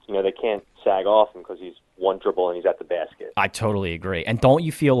they can't sag off him because he's one dribble and he's at the basket. I totally agree. And don't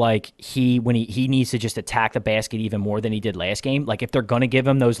you feel like he needs to just attack the basket even more than he did last game? Like if they're going to give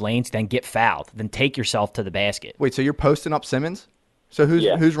him those lanes, then get fouled. Then take yourself to the basket. Wait, so you're posting up Simmons? So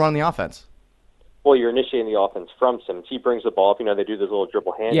who's running the offense? Well, you're initiating the offense from Simmons. He brings the ball up. They do this little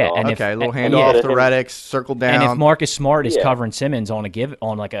dribble handoff. Yeah, and Okay, a little and- handoff yeah. to Reddick, circle down. And if Marcus Smart is Yeah. covering Simmons on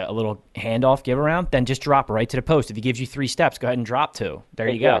like a little handoff give around, then just drop right to the post. If he gives you 3 steps, go ahead and drop 2. There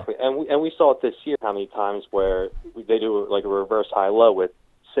you go. Exactly. And we saw it this year how many times where they do like a reverse high-low with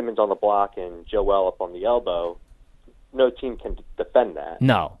Simmons on the block and Joel up on the elbow. No team can defend that.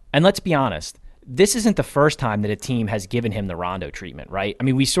 No. And let's be honest. This isn't the first time that a team has given him the Rondo treatment, right? I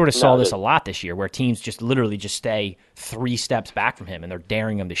mean, we sort of saw this a lot this year where teams just literally just stay 3 steps back from him and they're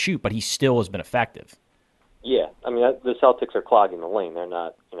daring him to shoot, but he still has been effective. Yeah. The Celtics are clogging the lane. They're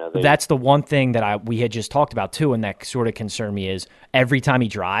not, That's the one thing that we had just talked about too, and that sort of concerned me is every time he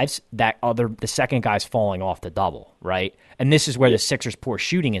drives, the second guy's falling off the double, right? And this is where the Sixers' poor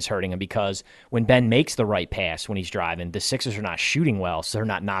shooting is hurting him because when Ben makes the right pass when he's driving, the Sixers are not shooting well, so they're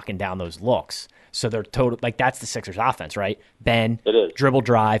not knocking down those looks. So they're that's the Sixers' offense, right? Ben, It is. dribble,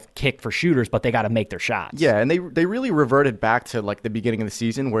 drive, kick for shooters, but they got to make their shots. Yeah, and they really reverted back to like the beginning of the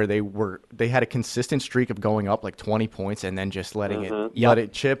season where they had a consistent streak of going up like 20 points and then just letting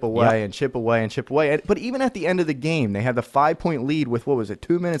it chip away and chip away and chip away. But even at the end of the game, they had the 5-point lead with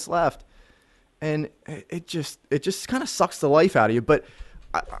 2 minutes left, and it just kind of sucks the life out of you. But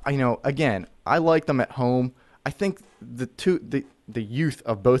again, I like them at home. I think the youth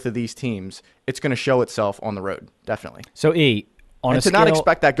of both of these teams, it's going to show itself on the road, definitely. So E, on And a to scale, not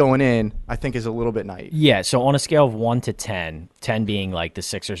expect that going in, I think is a little bit naive. yeah, so on a scale of 1 to 10, 10 being like the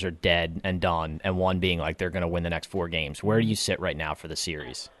Sixers are dead and done, and 1 being like they're going to win the next 4 games, where do you sit right now for the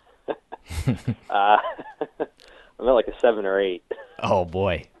series? I'm at like a 7 or 8. Oh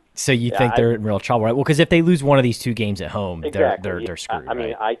boy! So you think they're in real trouble, right? Well, because if they lose one of these 2 games at home, Exactly. they're screwed. I mean,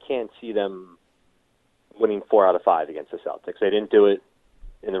 right? I can't see them winning 4 out of 5 against the Celtics. They didn't do it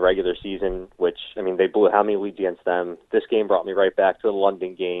in the regular season, which, they blew how many leads against them. This game brought me right back to the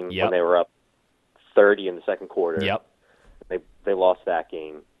London game when they were up 30 in the second quarter. Yep. They lost that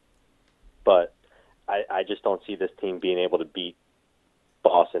game. But I just don't see this team being able to beat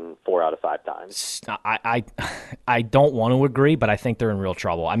Boston 4 out of 5 times. I don't want to agree, but I think they're in real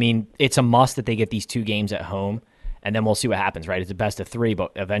trouble. I mean, it's a must that they get these 2 games at home, and then we'll see what happens, right? It's a best of 3,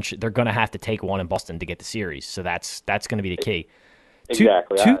 but eventually they're going to have to take one in Boston to get the series. So that's going to be the key.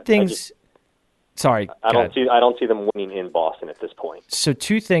 Exactly. Two things. Sorry, I don't see them winning in Boston at this point. So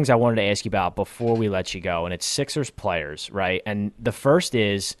 2 things I wanted to ask you about before we let you go, and it's Sixers players, right? And the first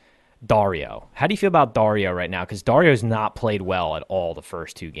is Dario. How do you feel about Dario right now? Because Dario's not played well at all the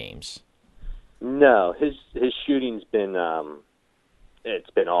first 2 games. No, his shooting's been it's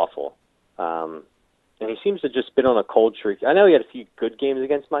been awful, and he seems to just been on a cold streak. I know he had a few good games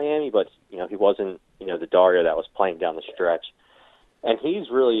against Miami, but he wasn't the Dario that was playing down the stretch. And he's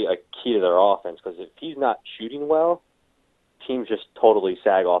really a key to their offense because if he's not shooting well, teams just totally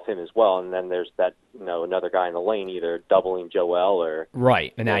sag off him as well. And then there's that another guy in the lane either doubling Joel or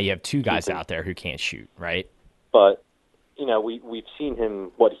right. And now you have 2 guys out there who can't shoot, right? But we've seen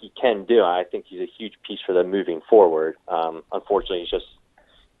him what he can do. I think he's a huge piece for them moving forward. Unfortunately, he's just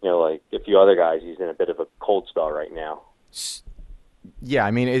like a few other guys. He's in a bit of a cold spell right now. Yeah, I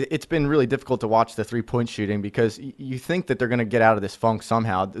mean, it's been really difficult to watch the three-point shooting because you think that they're going to get out of this funk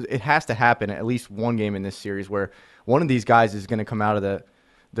somehow. It has to happen at least one game in this series where one of these guys is going to come out of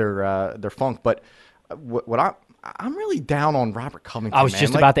their funk. But what I'm really down on Robert Covington. I was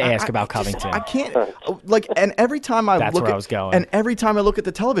just about to ask about Covington. I can't and every time I That's look where at, I was going. And every time I look at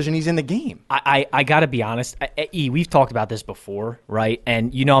the television, he's in the game. I got to be honest. We've talked about this before, right?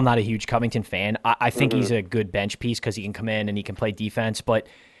 And I'm not a huge Covington fan. I think he's a good bench piece because he can come in and he can play defense. But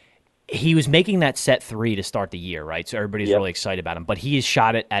he was making that set 3 to start the year, right? So everybody's really excited about him. But he has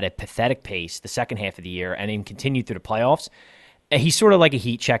shot it at a pathetic pace the second half of the year and then continued through the playoffs. He's sort of like a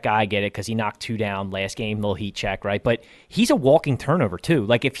heat check guy, I get it, because he knocked 2 down last game, little heat check, right? But he's a walking turnover, too.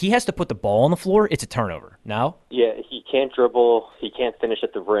 Like, if he has to put the ball on the floor, it's a turnover, no? Yeah, he can't dribble. He can't finish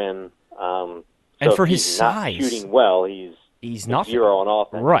at the rim. And for his size. Not shooting well, he's nothing. 0 on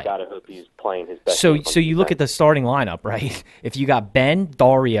offense. Right. You got to hope he's playing his best. So you look at the starting lineup, right? If you got Ben,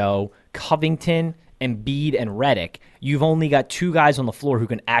 Dario, Covington, Embiid, and Redick, you've only got 2 guys on the floor who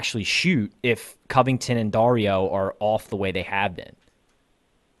can actually shoot if Covington and Dario are off the way they have been.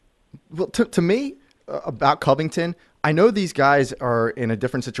 Well, to me, about Covington, I know these guys are in a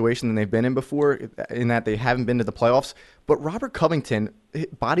different situation than they've been in before in that they haven't been to the playoffs, but Robert Covington,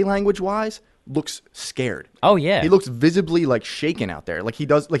 body language-wise, looks scared. Oh, yeah. He looks visibly, shaken out there, like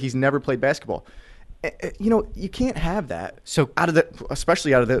he's never played basketball. You can't have that. So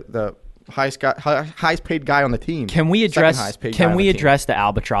especially out of the highest paid guy on the team. Can we address the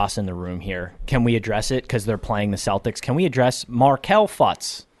albatross in the room here? Can we address it because they're playing the Celtics? Can we address Markelle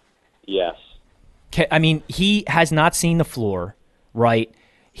Fultz? Yes. He has not seen the floor, right?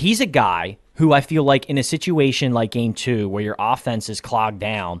 He's a guy who I feel like in a situation like Game 2 where your offense is clogged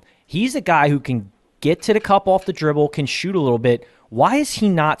down, he's a guy who can get to the cup off the dribble, can shoot a little bit. Why is he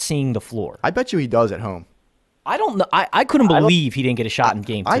not seeing the floor? I bet you he does at home. I don't know. I couldn't believe he didn't get a shot in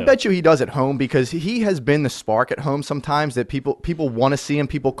Game 2. I bet you he does at home because he has been the spark at home sometimes that people want to see him,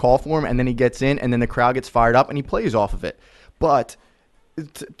 people call for him, and then he gets in, and then the crowd gets fired up, and he plays off of it. But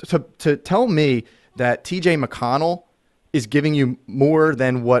to tell me that T.J. McConnell is giving you more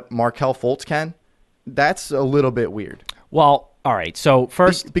than what Markelle Fultz can, that's a little bit weird. Well, all right. So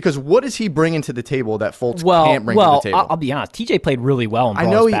first, because what is he bringing to the table that Fultz can't bring to the table? I'll be honest. TJ played really well in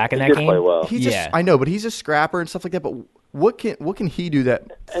Ball's back in that game. Play well. I know, but he's a scrapper and stuff like that. But what can he do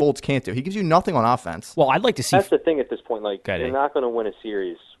that Fultz can't do? He gives you nothing on offense. Well, I'd like to see. That's the thing at this point. You're not going to win a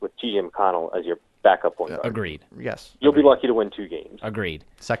series with T.J. McConnell as your backup point guard. Agreed. Yes. You'll be lucky to win 2 games. Agreed.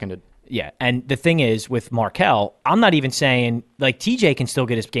 Seconded. Yeah, and the thing is with Markelle, I'm not even saying TJ can still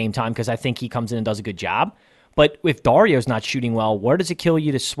get his game time because I think he comes in and does a good job. But if Dario's not shooting well, where does it kill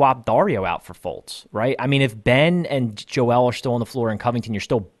you to swap Dario out for Fultz, right? I mean, if Ben and Joel are still on the floor and Covington, you're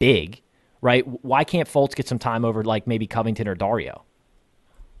still big, right? Why can't Fultz get some time over maybe Covington or Dario?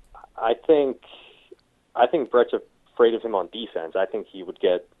 I think Brett's afraid of him on defense. I think he would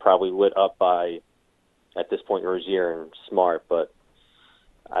get probably lit up by, at this point, Rozier and Smart, but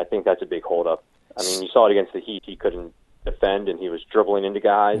I think that's a big holdup. I mean, you saw it against the Heat. He couldn't defend, and he was dribbling into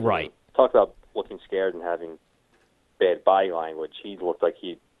guys. Right. Talk about looking scared and having bad body language. He looked like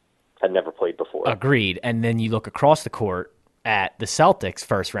he had never played before. Agreed. And then you look across the court at the Celtics'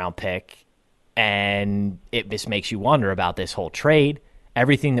 first-round pick, and it just makes you wonder about this whole trade,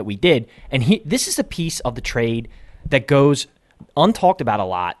 everything that we did. And this is a piece of the trade that goes untalked about a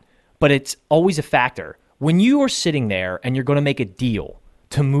lot, but it's always a factor. When you are sitting there and you're going to make a deal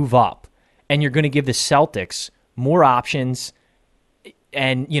to move up, and you're going to give the Celtics more options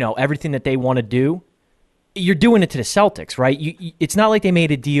and, everything that they want to do, you're doing it to the Celtics, right? It's not like they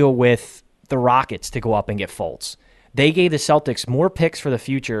made a deal with the Rockets to go up and get Fultz. they gave the Celtics more picks for the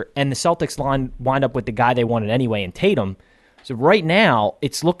future, and the Celtics wind up with the guy they wanted anyway in Tatum. So right now,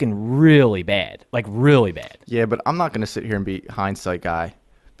 it's looking really bad, like really bad. Yeah, but I'm not going to sit here and be hindsight guy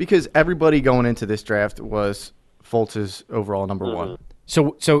because everybody going into this draft was Fultz's overall number one.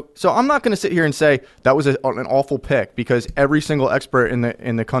 So I'm not going to sit here and say that was an awful pick because every single expert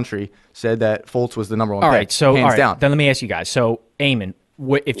in the country said that Fultz was the number one pick. Hands down. Then let me ask you guys. So, Eamon,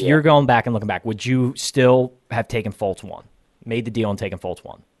 if you're going back and looking back, would you still have taken Fultz 1? Made the deal and taken Fultz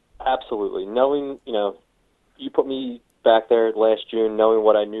 1? Absolutely. Knowing, you put me back there last June, knowing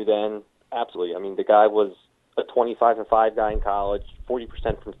what I knew then, absolutely. I mean, the guy was a 25-5 guy in college,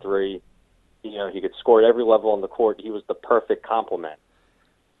 40% from three. He could score at every level on the court. He was the perfect complement.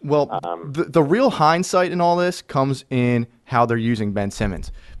 Well, the real hindsight in all this comes in how they're using Ben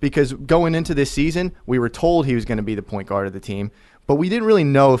Simmons. Because going into this season, we were told he was going to be the point guard of the team, but we didn't really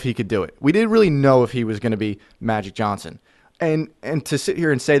know if he could do it. We didn't really know if he was going to be Magic Johnson. And to sit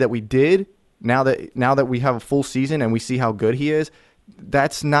here and say that we did, now that we have a full season and we see how good he is,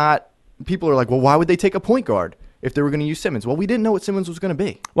 that's not – people are like, well, why would they take a point guard if they were going to use Simmons? Well, we didn't know what Simmons was going to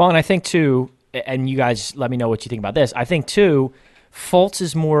be. Well, and I think, too, and you guys let me know what you think about this, I think, too – Fultz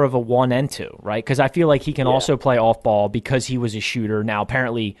is more of a 1 and 2, right? Because I feel like he can also play off ball because he was a shooter. Now,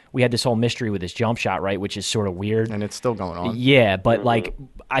 apparently, we had this whole mystery with his jump shot, right, which is sort of weird. And it's still going on. Yeah, but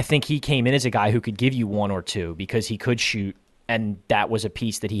I think he came in as a guy who could give you 1 or 2 because he could shoot, and that was a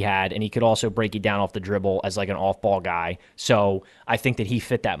piece that he had. And he could also break you down off the dribble as like an off ball guy. So I think that he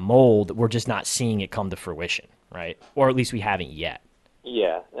fit that mold. We're just not seeing it come to fruition, right? Or at least we haven't yet.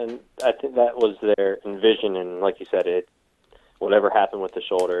 Yeah, and I think that was their envision, and like you said, whatever happened with the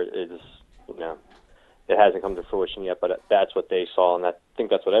shoulder is, it hasn't come to fruition yet, but that's what they saw, and I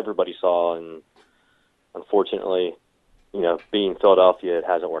think that's what everybody saw, and unfortunately, being Philadelphia, it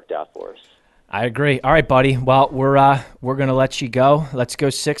hasn't worked out for us. I agree. All right, buddy. Well, we're going to let you go. Let's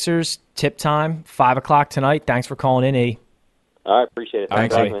go Sixers. Tip time, 5 o'clock tonight. Thanks for calling in, E. All right, appreciate it.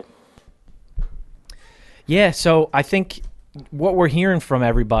 Thanks, Thanks. Yeah, so I think what we're hearing from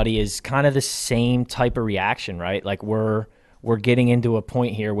everybody is kind of the same type of reaction, right? Like we're getting into a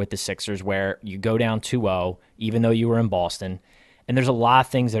point here with the Sixers where you go down 2-0, even though you were in Boston, and there's a lot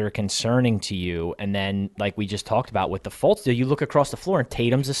of things that are concerning to you. And then, like we just talked about with the Fultz deal, you look across the floor, and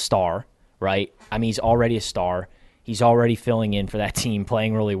Tatum's a star, right? I mean, he's already a star. He's already filling in for that team,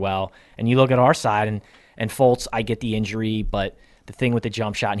 playing really well. And you look at our side, and Fultz, I get the injury, but the thing with the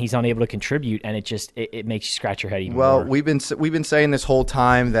jump shot, and he's unable to contribute, and it makes you scratch your head even more. Well, we've been saying this whole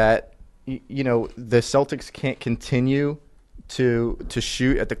time that the Celtics can't continue to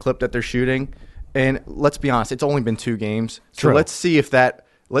shoot at the clip that they're shooting, and let's be honest, it's only been 2 games. So True. let's see if that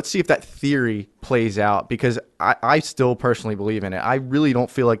theory plays out, because I still personally believe in it. I really don't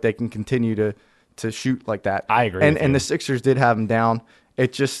feel like they can continue to shoot like that. I agree. And the Sixers did have them down.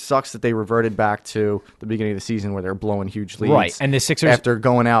 It just sucks that they reverted back to the beginning of the season where they're blowing huge leads. Right, and the Sixers after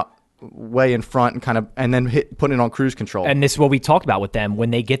going out way in front and then putting it on cruise control. And this is what we talked about with them.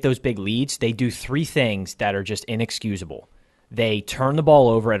 When they get those big leads, they do 3 things that are just inexcusable. They turn the ball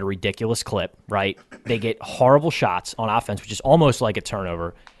over at a ridiculous clip, right? They get horrible shots on offense, which is almost like a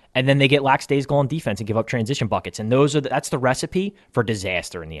turnover. And then they get lackadaisical on defense and give up transition buckets. And that's the recipe for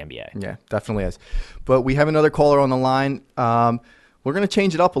disaster in the NBA. Yeah, definitely is. But we have another caller on the line. We're gonna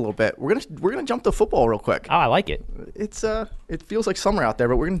change it up a little bit. We're gonna jump to football real quick. Oh, I like it. It feels like summer out there,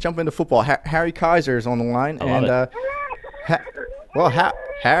 but we're gonna jump into football. Harry Kaiser is on the line, I love and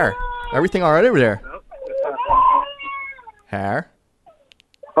Harry, everything all right over there? Harry,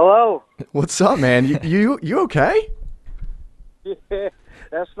 Hello. what's up, man? You okay? Yeah,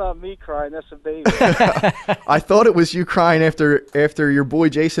 that's not me crying. That's a baby. I thought it was you crying after your boy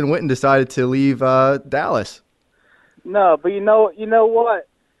Jason Witten decided to leave Dallas. No, but you know what?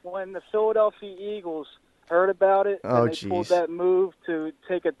 When the Philadelphia Eagles heard about it and they pulled that move to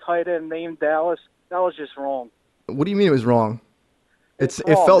take a tight end named Dallas, that was just wrong. What do you mean it was wrong? It's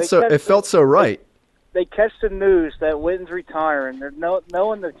It felt so right. They catch the news that Witten's retiring. They're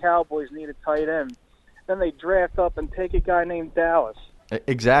knowing the Cowboys need a tight end. Then they draft up and take a guy named Dallas.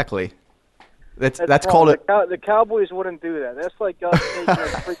 Exactly. That's wrong. called it. The Cowboys wouldn't do that. That's like us taking a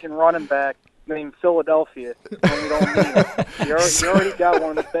freaking running back named Philadelphia when we don't need it. You already got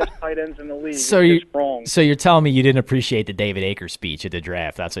one of the best tight ends in the league. So it's just wrong. So you're telling me you didn't appreciate the David Akers speech at the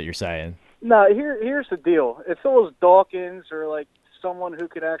draft? That's what you're saying? No, here's the deal. If it was Dawkins or like someone who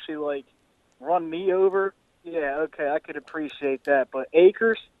could actually like run me over, yeah, okay, I could appreciate that. But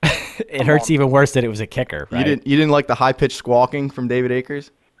Akers, it hurts even worse that it was a kicker. Right? You didn't like the high pitched squawking from David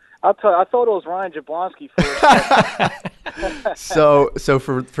Akers? I thought it was Ryan Jablonski for So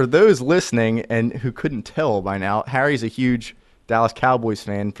for those listening and who couldn't tell by now, Harry's a huge Dallas Cowboys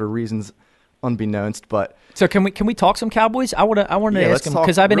fan for reasons unbeknownst. But so can we talk some Cowboys? I want to ask him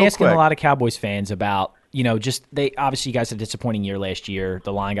because I've been asking a lot of Cowboys fans about, just they obviously you guys had a disappointing year last year.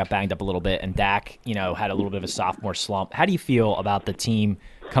 The line got banged up a little bit, and Dak, had a little bit of a sophomore slump. How do you feel about the team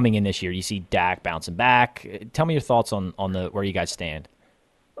coming in this year? You see Dak bouncing back. Tell me your thoughts on where you guys stand.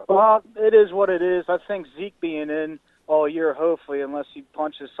 Well, it is what it is. I think Zeke being in all year, hopefully, unless he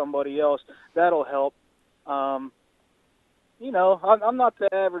punches somebody else, that'll help. I'm not the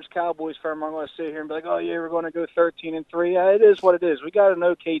average Cowboys fan. I'm going to sit here and be like, oh, yeah, we're going to go 13-3. Yeah, it is what it is. We got an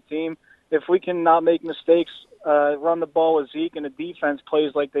okay team. If we can not make mistakes, run the ball with Zeke, and the defense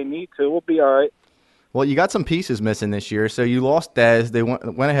plays like they need to, we'll be all right. Well, you got some pieces missing this year. So you lost Dez. They went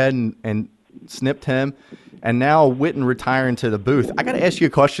ahead and snipped him. And now Witten retiring to the booth. I got to ask you a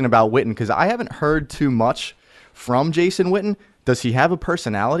question about Witten because I haven't heard too much from Jason Witten. Does he have a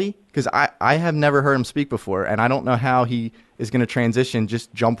personality? Because I have never heard him speak before, and I don't know how he is going to transition,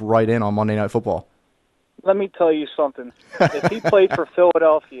 just jump right in on Monday Night Football. Let me tell you something. If he played for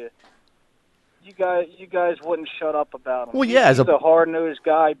Philadelphia, you guys wouldn't shut up about him. Well, yeah, he's a hard-nosed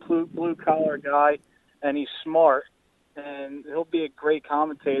guy, blue-collar guy, and he's smart. And he'll be a great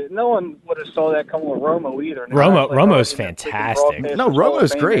commentator. No one would have saw that coming with Romo either. Romo's fantastic. No,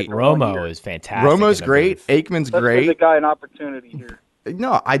 Romo's great. Romo is fantastic. Romo's great. Aikman's great. Let's give the guy an opportunity here.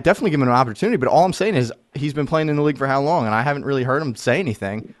 No, I definitely give him an opportunity, but all I'm saying is he's been playing in the league for how long, and I haven't really heard him say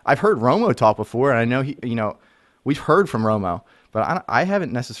anything. I've heard Romo talk before, and I know we've heard from Romo, but I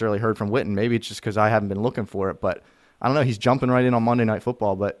haven't necessarily heard from Witten. Maybe it's just because I haven't been looking for it, but I don't know. He's jumping right in on Monday Night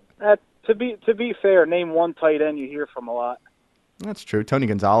Football, but. To be fair, name one tight end you hear from a lot. That's true. Tony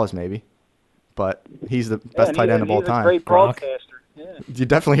Gonzalez, maybe. But he's the best tight end of all time. He's a great broadcaster. Yeah. You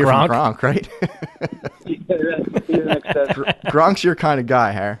definitely hear from Gronk, right? He's an exception. Gronk's your kind of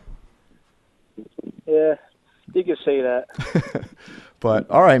guy, Harry. Yeah, you can say that. But,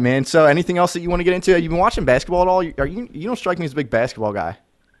 all right, man. So anything else that you want to get into? Have you been watching basketball at all? You don't strike me as a big basketball guy.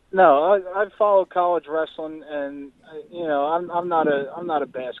 No, I follow college wrestling, and I'm not a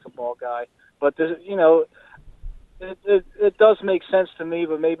basketball guy, but it does make sense to me,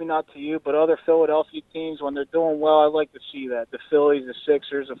 but maybe not to you. But other Philadelphia teams, when they're doing well, I like to see that. The Phillies, the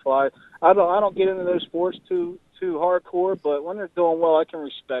Sixers, the Flyers. I don't get into those sports too hardcore, but when they're doing well, I can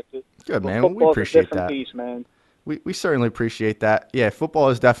respect it. Good, man. We appreciate that. Beast, man. We certainly appreciate that. Yeah, football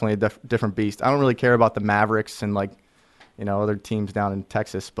is definitely a different beast. I don't really care about the Mavericks and other teams down in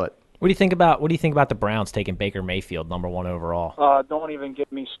Texas, but what do you think about the Browns taking Baker Mayfield #1 overall? Don't even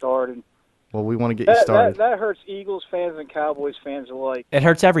get me started. Well, we want to get you started. That hurts Eagles fans and Cowboys fans alike. It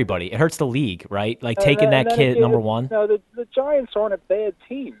hurts everybody. It hurts the league, right? Like taking that kid at #1. No, the Giants aren't a bad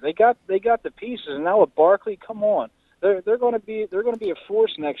team. They got the pieces, and now with Barkley, come on. They're going to be a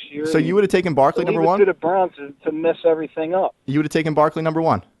force next year. So you would have taken Barkley #1? To the Browns to mess everything up. You would have taken Barkley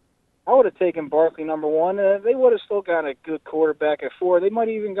 #1? I would have taken Barkley #1. They would have still got a good quarterback at 4. They might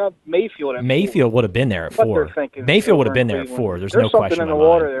have even got Mayfield at 4. Mayfield would have been there at 4. Mayfield would have been there at 4. There's no question in the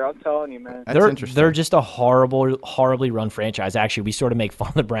water there. I'm telling you, man. That's interesting. They're just a horribly run franchise. Actually, we sort of make fun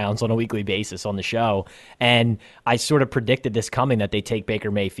of the Browns on a weekly basis on the show, and I sort of predicted this coming that they take Baker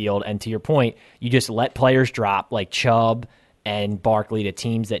Mayfield. And to your point, you just let players drop like Chubb and Barkley to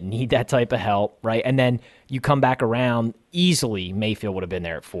teams that need that type of help, right? And then you come back around, easily Mayfield would have been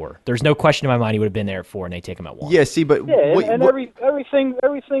there at 4. There's no question in my mind he would have been there at 4, and they take him at 1. Yeah, see, but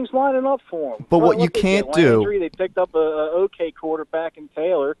everything's lining up for him. But what you can't do, they picked up a okay quarterback in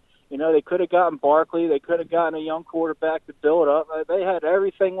Taylor. They could have gotten Barkley. They could have gotten a young quarterback to build up. They had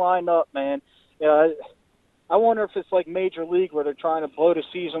everything lined up, man. I wonder if it's like Major League where they're trying to blow the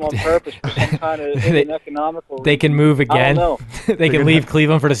season on purpose for some kind of economical reason. They can move again. I don't know. They can leave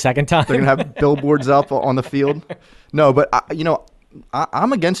Cleveland for the second time. They're going to have billboards up on the field. No, but,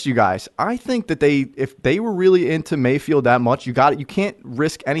 I'm against you guys. I think that if they were really into Mayfield that much, you can't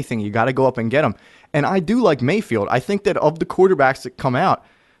risk anything. You got to go up and get him. And I do like Mayfield. I think that of the quarterbacks that come out,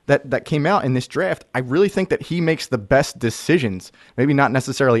 that came out in this draft, I really think that he makes the best decisions. Maybe not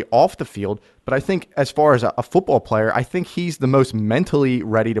necessarily off the field, but I think as far as a football player, I think he's the most mentally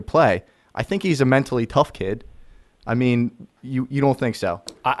ready to play. I think he's a mentally tough kid. I mean, you don't think so?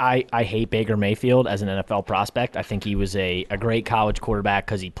 I hate Baker Mayfield as an NFL prospect. I think he was a great college quarterback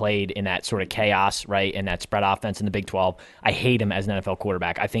because he played in that sort of chaos, right, in that spread offense in the Big 12. I hate him as an NFL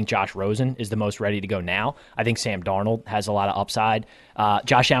quarterback. I think Josh Rosen is the most ready to go now. I think Sam Darnold has a lot of upside.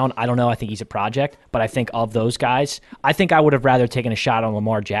 Josh Allen, I don't know. I think he's a project. But I think of those guys, I think I would have rather taken a shot on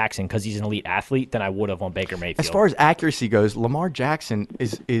Lamar Jackson because he's an elite athlete than I would have on Baker Mayfield. As far as accuracy goes, Lamar Jackson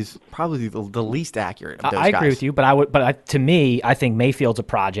is probably the least accurate of those guys. I agree with you, but to me, I think Mayfield's a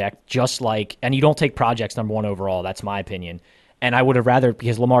project, just like, and you don't take projects number one overall. That's my opinion. And I would have rather,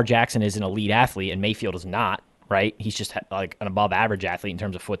 because Lamar Jackson is an elite athlete and Mayfield is not, right? He's just like an above average athlete in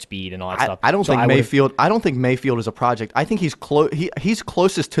terms of foot speed and all that stuff. I don't think Mayfield is a project. I think he's he's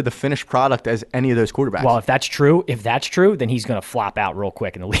closest to the finished product as any of those quarterbacks. Well, if that's true, then he's going to flop out real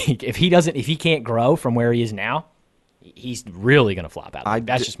quick in the league. If he can't grow from where he is now, he's really going to flop out.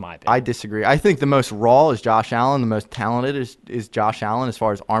 That's just my opinion. I disagree. I think the most raw is Josh Allen. The most talented is Josh Allen as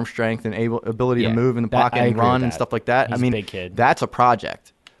far as arm strength and ability to move in the pocket and run and stuff like that. He's a big kid. That's a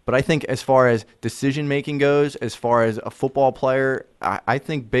project. But I think as far as decision-making goes, as far as a football player, I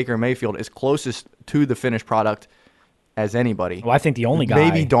think Baker Mayfield is closest to the finished product as anybody. Well, I think the only guy,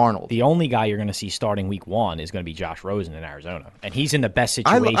 maybe Darnold. The only guy you're going to see starting week 1 is going to be Josh Rosen in Arizona, and he's in the best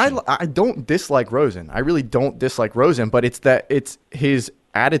situation. I don't dislike Rosen. I really don't dislike Rosen, but it's his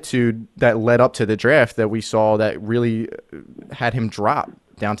attitude that led up to the draft that we saw that really had him drop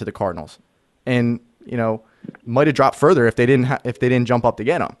down to the Cardinals, and might have dropped further if they didn't jump up to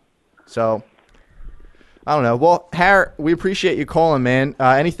get him. So I don't know. Well, Harry, we appreciate you calling, man.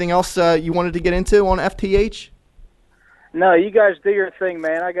 Anything else you wanted to get into on FTH? No, you guys do your thing,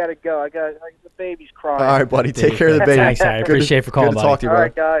 man. I got to go. The baby's crying. All right, buddy. Take care of the baby. Thanks, Harry. Appreciate it for calling, buddy. Good to buddy. talk to you, All bro.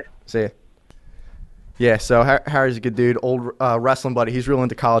 right, guys. See ya. Yeah, so Harry's a good dude, old wrestling buddy. He's real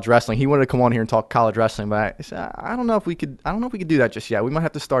into college wrestling. He wanted to come on here and talk college wrestling, but I said, I don't know if we could do that just yet. We might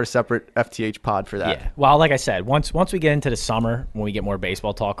have to start a separate FTH pod for that. Yeah. Well, like I said, once we get into the summer, when we get more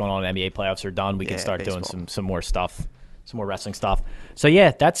baseball talk going on, NBA playoffs are done, we can start doing some more stuff, some more wrestling stuff. So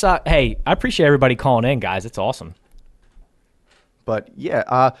yeah, that's hey, I appreciate everybody calling in, guys. It's awesome. But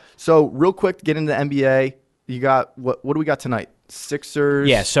yeah, so real quick to get into the NBA, you got what do we got tonight? Sixers.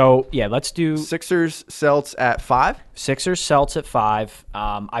 Yeah, so let's do Sixers Celts at 5. Sixers Celts at 5.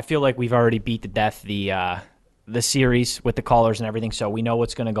 I feel like we've already beat to death the series with the callers and everything, so we know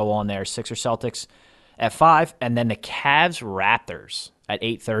what's going to go on there. Sixers Celtics at 5, and then the Cavs Raptors at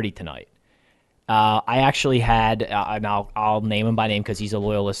 8:30 tonight. I actually had, and I'll name him by name because he's a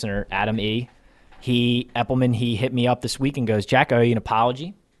loyal listener, Adam E. He hit me up this week and goes, Jack, I owe you an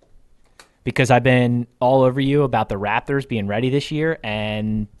apology because I've been all over you about the Raptors being ready this year,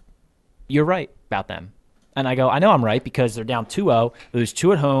 and you're right about them. And I go, I know I'm right because they're down 2-0, lose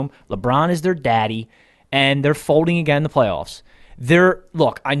 2 at home, LeBron is their daddy, and they're folding again in the playoffs.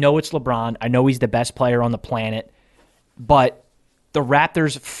 Look, I know it's LeBron. I know he's the best player on the planet, but the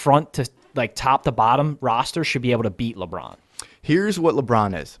Raptors front to top to bottom roster should be able to beat LeBron. Here's what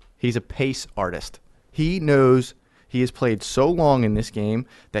LeBron is. He's a pace artist. He knows he has played so long in this game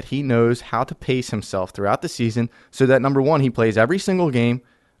that he knows how to pace himself throughout the season so that, number one, he plays every single game,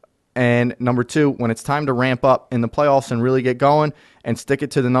 and number two, when it's time to ramp up in the playoffs and really get going and stick it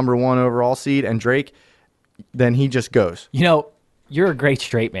to the number 1 overall seed and Drake, then he just goes. You're a great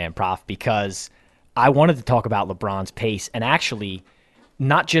straight man, Prof, because I wanted to talk about LeBron's pace and actually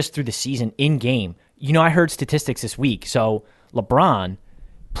not just through the season, in game. I heard statistics this week. So LeBron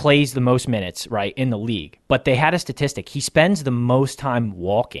plays the most minutes, right, in the league. But they had a statistic. He spends the most time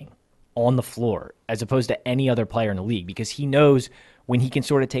walking on the floor as opposed to any other player in the league because he knows when he can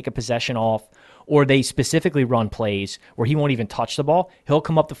sort of take a possession off, or they specifically run plays where he won't even touch the ball. He'll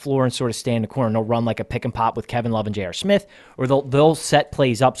come up the floor and sort of stay in the corner, and they'll run like a pick and pop with Kevin Love and J.R. Smith, or they'll set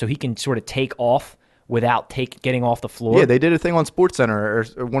plays up so he can sort of take off without getting off the floor. Yeah, they did a thing on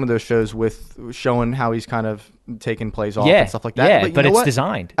SportsCenter or one of those shows with showing how he's kind of taking plays off and stuff like that. Yeah, but it's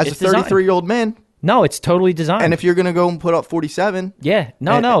designed. As a 33-year-old man. No, it's totally designed. And if you're going to go and put up 47. Yeah,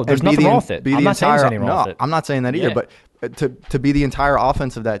 there's nothing wrong with it. I'm not saying there's anything wrong with it. I'm not saying that either, but to be the entire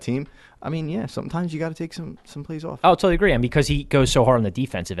offense of that team, I mean, yeah, sometimes you got to take some plays off. Oh, totally agree. And because he goes so hard on the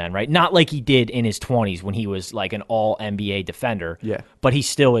defensive end, right? Not like he did in his 20s when he was like an all-NBA defender. Yeah. But he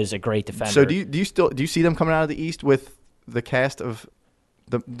still is a great defender. So do you see them coming out of the East with the cast of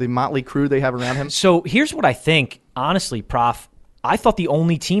the motley crew they have around him? So here's what I think. Honestly, Prof, I thought the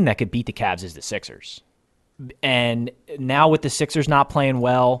only team that could beat the Cavs is the Sixers. And now with the Sixers not playing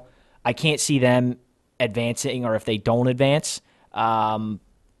well, I can't see them advancing, or if they don't advance.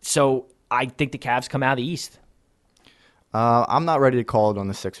 So I think the Cavs come out of the East. I'm not ready to call it on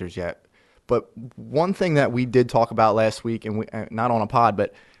the Sixers yet. But one thing that we did talk about last week, and not on a pod,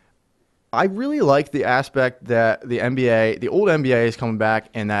 but I really like the aspect that the old NBA is coming back,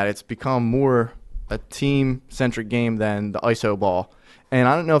 and that it's become more a team-centric game than the ISO ball. And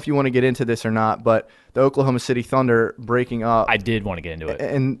I don't know if you want to get into this or not, but the Oklahoma City Thunder breaking up. I did want to get into it.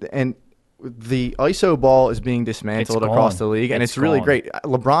 And the ISO ball is being dismantled across the league, and it's really great.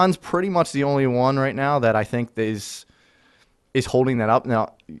 LeBron's pretty much the only one right now that I think is holding that up.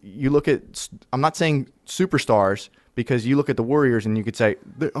 Now, you look at – I'm not saying superstars, because you look at the Warriors and you could say,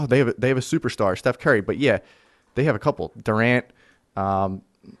 oh, they have a superstar, Steph Curry. But, yeah, they have a couple. Durant,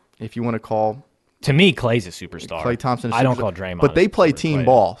 if you want to call – to me, Clay's a superstar. Klay Thompson. I don't call Draymond. But they play team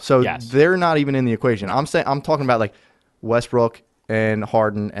ball, so yes. They're not even in the equation. I'm talking about like Westbrook and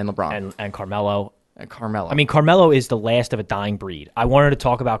Harden and LeBron and Carmelo. And Carmelo. I mean, Carmelo is the last of a dying breed. I wanted to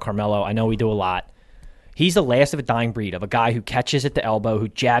talk about Carmelo. I know we do a lot. He's the last of a dying breed of a guy who catches at the elbow, who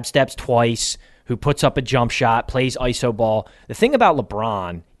jab steps twice, who puts up a jump shot, plays ISO ball. The thing about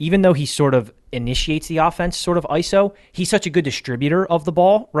LeBron, even though he sort of initiates the offense, sort of ISO, he's such a good distributor of the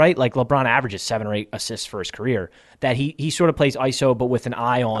ball, right? Like LeBron averages 7 or 8 assists for his career, that he sort of plays ISO, but with an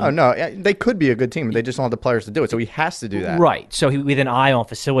eye on... Oh, no, they could be a good team. They just don't have the players to do it, so he has to do that. Right, so with an eye on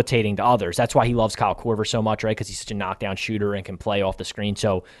facilitating to others. That's why he loves Kyle Korver so much, right? Because he's such a knockdown shooter and can play off the screen.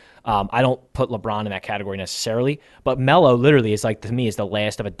 So I don't put LeBron in that category necessarily, but Melo literally is like, to me, is the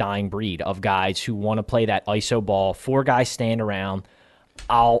last of a dying breed of guys who want to play that ISO ball. 4 guys stand around.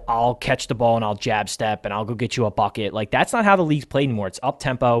 I'll catch the ball and I'll jab step and I'll go get you a bucket. Like, that's not how the league's played anymore. It's up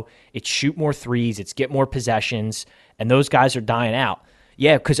tempo. It's shoot more threes. It's get more possessions. And those guys are dying out.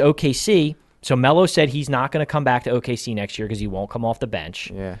 Yeah, because OKC. So Melo said he's not going to come back to OKC next year because he won't come off the bench.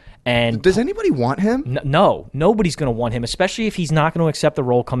 Yeah. And does anybody want him? No, nobody's going to want him, especially if he's not going to accept the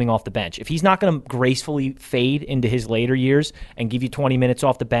role coming off the bench. If he's not going to gracefully fade into his later years and give you 20 minutes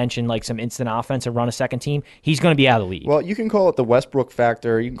off the bench and like some instant offense and run a second team, he's going to be out of the league. Well, you can call it the Westbrook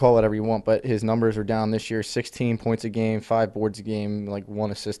factor. You can call it whatever you want, but his numbers are down this year: 16 points a game, 5 boards a game, like 1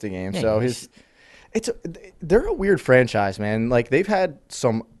 assist a game. Yeah, So they're a weird franchise, man. Like, they've had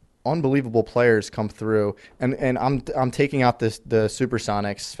some unbelievable players come through, and I'm taking out the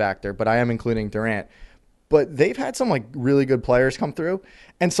Supersonics factor, but I am including Durant. But they've had some like really good players come through,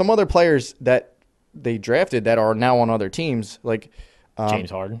 and some other players that they drafted that are now on other teams, like James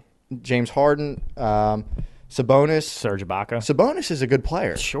Harden, Sabonis, Serge Ibaka. Sabonis is a good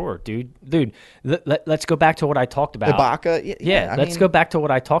player. Sure, dude. Let's go back to what I talked about. Ibaka, yeah. Let's go back to what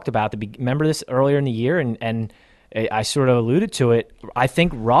I talked about. Remember this earlier in the year, and I sort of alluded to it. I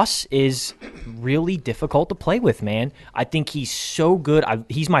think Russ is really difficult to play with, man. I think he's so good.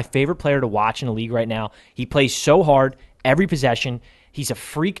 He's my favorite player to watch in the league right now. He plays so hard every possession. He's a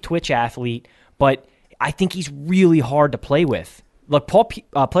freak twitch athlete, but I think he's really hard to play with. Look,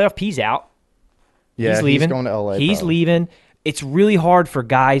 Playoff P's out. Yeah, he's leaving. He's going to LA. He's probably leaving. It's really hard for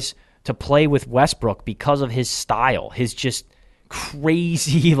guys to play with Westbrook because of his style. His just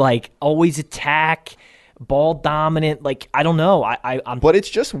crazy, like, always attack, ball dominant. Like, I don't know. I'm. But it's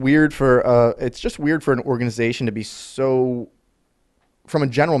just weird for an organization to be so, from a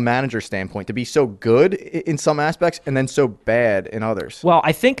general manager standpoint, to be so good in some aspects and then so bad in others. Well,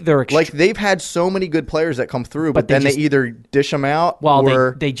 I think they're like they've had so many good players that come through, but then they either dish them out,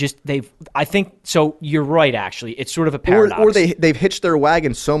 or they've. I think so. You're right. Actually, it's sort of a paradox. Or they've hitched their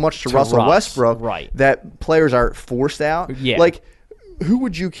wagon so much to Russell Westbrook, right, that players are forced out. Yeah. Like, who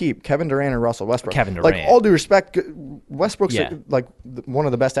would you keep, Kevin Durant or Russell Westbrook? Kevin Durant. Like, all due respect, Westbrook's like one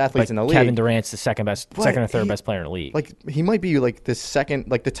of the best athletes in the league. Kevin Durant's the second or third best player in the league. Like, he might be like the second,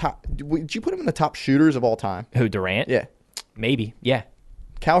 like the top. Would you put him in the top shooters of all time? Who, Durant? Yeah, maybe. Yeah.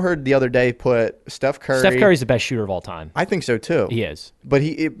 Cowherd the other day put Steph Curry. Steph Curry's the best shooter of all time. I think so too. He is. But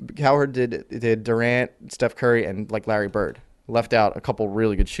Cowherd did Durant, Steph Curry, and like Larry Bird. Left out a couple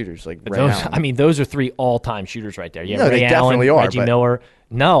really good shooters like Ray Allen. I mean, those are 3 all-time shooters right there. Yeah, no, Ray they Allen, definitely are. Reggie Miller.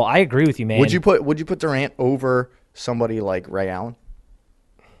 No, I agree with you, man. Would you put Durant over somebody like Ray Allen?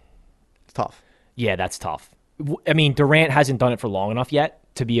 It's tough. Yeah, that's tough. I mean, Durant hasn't done it for long enough yet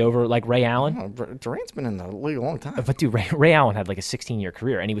to be over like Ray Allen. No, Durant's been in the league a long time. But dude, Ray Allen had like a 16-year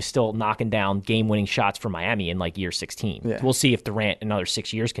career, and he was still knocking down game-winning shots for Miami in like year 16. Yeah. We'll see if Durant in another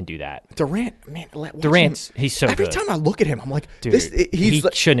 6 years can do that. Durant, man, he's so every good. time I look at him, I'm like, dude, he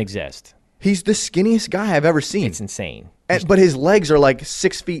shouldn't exist. He's the skinniest guy I've ever seen. It's insane. But his legs are like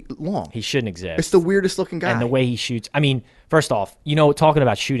 6 feet long. He shouldn't exist. It's the weirdest looking guy. And the way he shoots. I mean, first off, talking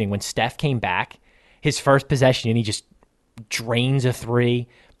about shooting, when Steph came back, his first possession, and he just drains a 3,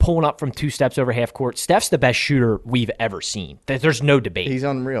 pulling up from 2 steps over half court. Steph's the best shooter we've ever seen. There's no debate. He's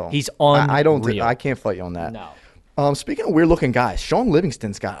unreal. He's unreal. I can't fight you on that. No. Speaking of weird looking guys, Sean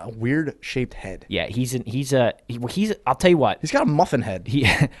Livingston's got a weird shaped head. Yeah, I'll tell you what. He's got a muffin head.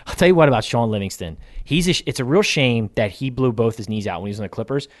 I'll tell you what about Sean Livingston. It's a real shame that he blew both his knees out when he was on the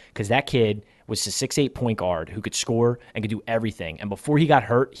Clippers, because that kid was a 6'8" point guard who could score and could do everything. And before he got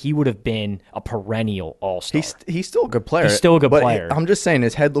hurt, he would have been a perennial all-star. He's still a good player. He's still a good player. I'm just saying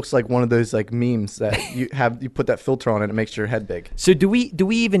his head looks like one of those like memes that you put that filter on it and it makes your head big. So do we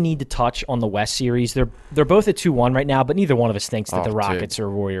even need to touch on the West series? They're both at 2-1 right now, but neither one of us thinks that the Rockets or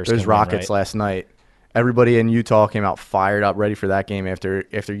Warriors Those can Rockets win, right? last night. Everybody in Utah came out fired up, ready for that game after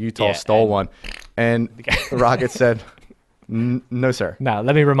Utah stole one. And the Rockets said, no, sir. No,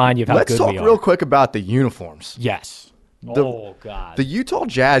 let me remind you of how Let's good talk we are. real quick about the uniforms. Yes. The- God. The Utah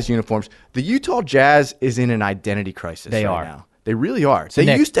Jazz uniforms. The Utah Jazz is in an identity crisis They right are. now. They really are. So They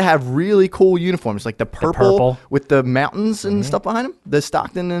Nick- used to have really cool uniforms, like the purple. With the mountains and stuff behind them. The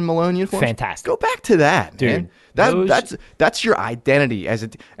Stockton and Malone uniforms. Fantastic. Go back to that, Dude, man. That's your identity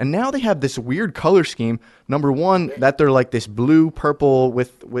and now they have this weird color scheme. Number one, that they're like this blue purple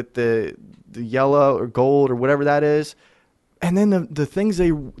with the yellow or gold or whatever that is. And then the things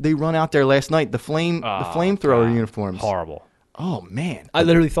they run out there last night, the flamethrower uniforms. Horrible. Oh man. I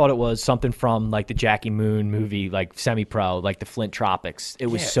literally thought it was something from like the Jackie Moon movie, like semi-pro, like the Flint Tropics. It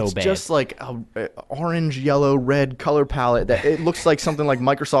was so it's bad. just like a orange, yellow, red color palette that it looks like something like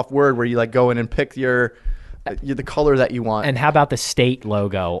Microsoft Word where you like go in and pick the color that you want. And how about the state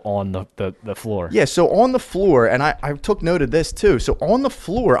logo on the floor? Yeah, so on the floor, and I took note of this too. So on the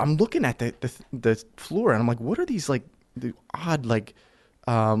floor, I'm looking at the floor, and I'm like, what are these like the odd like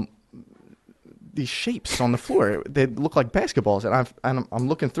these shapes on the floor? They look like basketballs, and I'm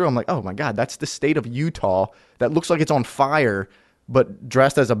looking through. I'm like, oh my god, that's the state of Utah that looks like it's on fire, but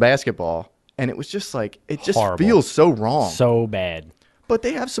dressed as a basketball. And it was just like it just Horrible. feels so wrong. So bad. But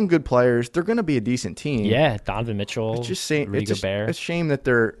they have some good players. They're going to be a decent team. Yeah, Donovan Mitchell, It's just saying, Rudy Gobert, it's a shame that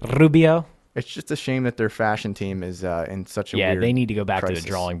they're. Rubio. It's just a shame that their fashion team is in such a Yeah, weird they need to go back crisis. to the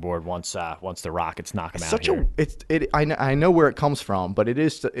drawing board once the Rockets knock them out Such here. I know where it comes from, but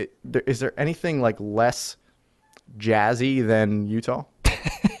is there anything like less jazzy than Utah?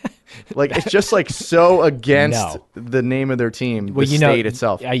 Like it's just like so against No. the name of their team, Well, the state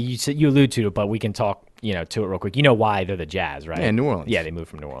itself. You allude to it, but we can talk to it real quick. You know why they're the Jazz, right? Yeah, New Orleans. Yeah, they moved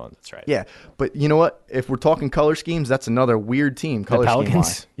from New Orleans. That's right. Yeah, but you know what? If we're talking color schemes, that's another weird team. Color scheme Pelicans?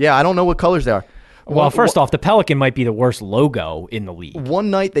 wise. Yeah, I don't know what colors they are. Well, first off, the Pelican might be the worst logo in the league. One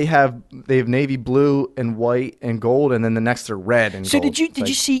night they have navy blue and white and gold, and then the next are red and So gold. did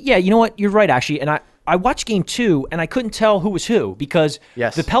you see? Yeah, you know what? You're right, actually. And I watched game 2, and I couldn't tell who was who because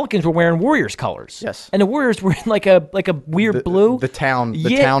Yes. the Pelicans were wearing Warriors colors. Yes. And the Warriors were in like a weird blue. The town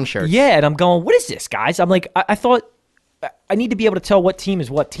shirts. Yeah, and I'm going, what is this, guys? I'm like, I thought I need to be able to tell what team is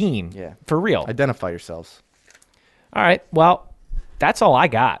what team. Yeah. For real. Identify yourselves. All right. Well, that's all I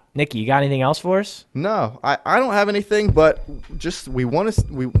got. Nikki, you got anything else for us? No, I don't have anything, but just we want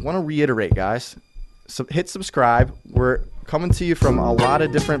to reiterate, guys. So hit subscribe. We're coming to you from a lot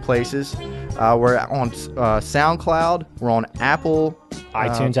of different places. We're on SoundCloud. We're on Apple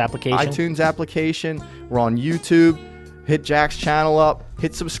iTunes application. We're on YouTube. Hit Jack's channel up.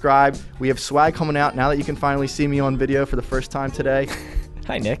 Hit subscribe. We have swag coming out now that you can finally see me on video for the first time today.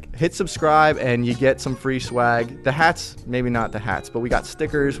 Hi, Nick. Hit subscribe and you get some free swag. The hats, maybe not the hats, but we got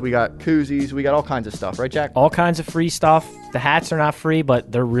stickers, we got koozies, we got all kinds of stuff, right, Jack? All kinds of free stuff. The hats are not free,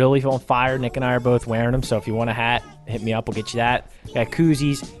 but they're really on fire. Nick and I are both wearing them, so if you want a hat, hit me up. We'll get you that. Got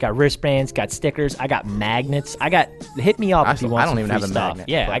koozies, got wristbands, got stickers. I got magnets. Hit me up if you want I don't some even free have a stuff. magnet,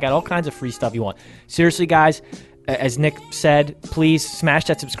 Yeah, but- I got all kinds of free stuff you want. Seriously, guys, as Nick said, please smash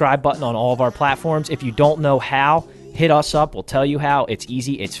that subscribe button on all of our platforms. If you don't know how, hit us up. We'll tell you how. It's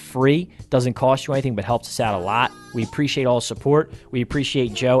easy. It's free. Doesn't cost you anything, but helps us out a lot. We appreciate all the support. We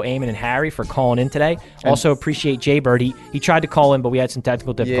appreciate Joe, Eamon, and Harry for calling in today. Also appreciate Jay Bird. He tried to call in, but we had some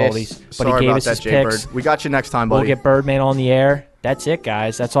technical difficulties. But sorry he gave about us that, his Jay picks. Bird. We got you next time, We'll buddy. get Birdman on the air. That's it,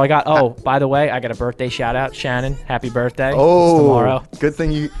 guys. That's all I got. Oh, by the way, I got a birthday shout out. Shannon, happy birthday. It's tomorrow. Good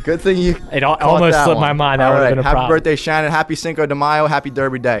thing you. It caught almost that slipped one. my mind. That All would have right, been a happy problem. birthday, Shannon. Happy Cinco de Mayo. Happy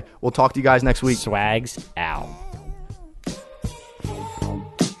Derby Day. We'll talk to you guys next week. Swags out.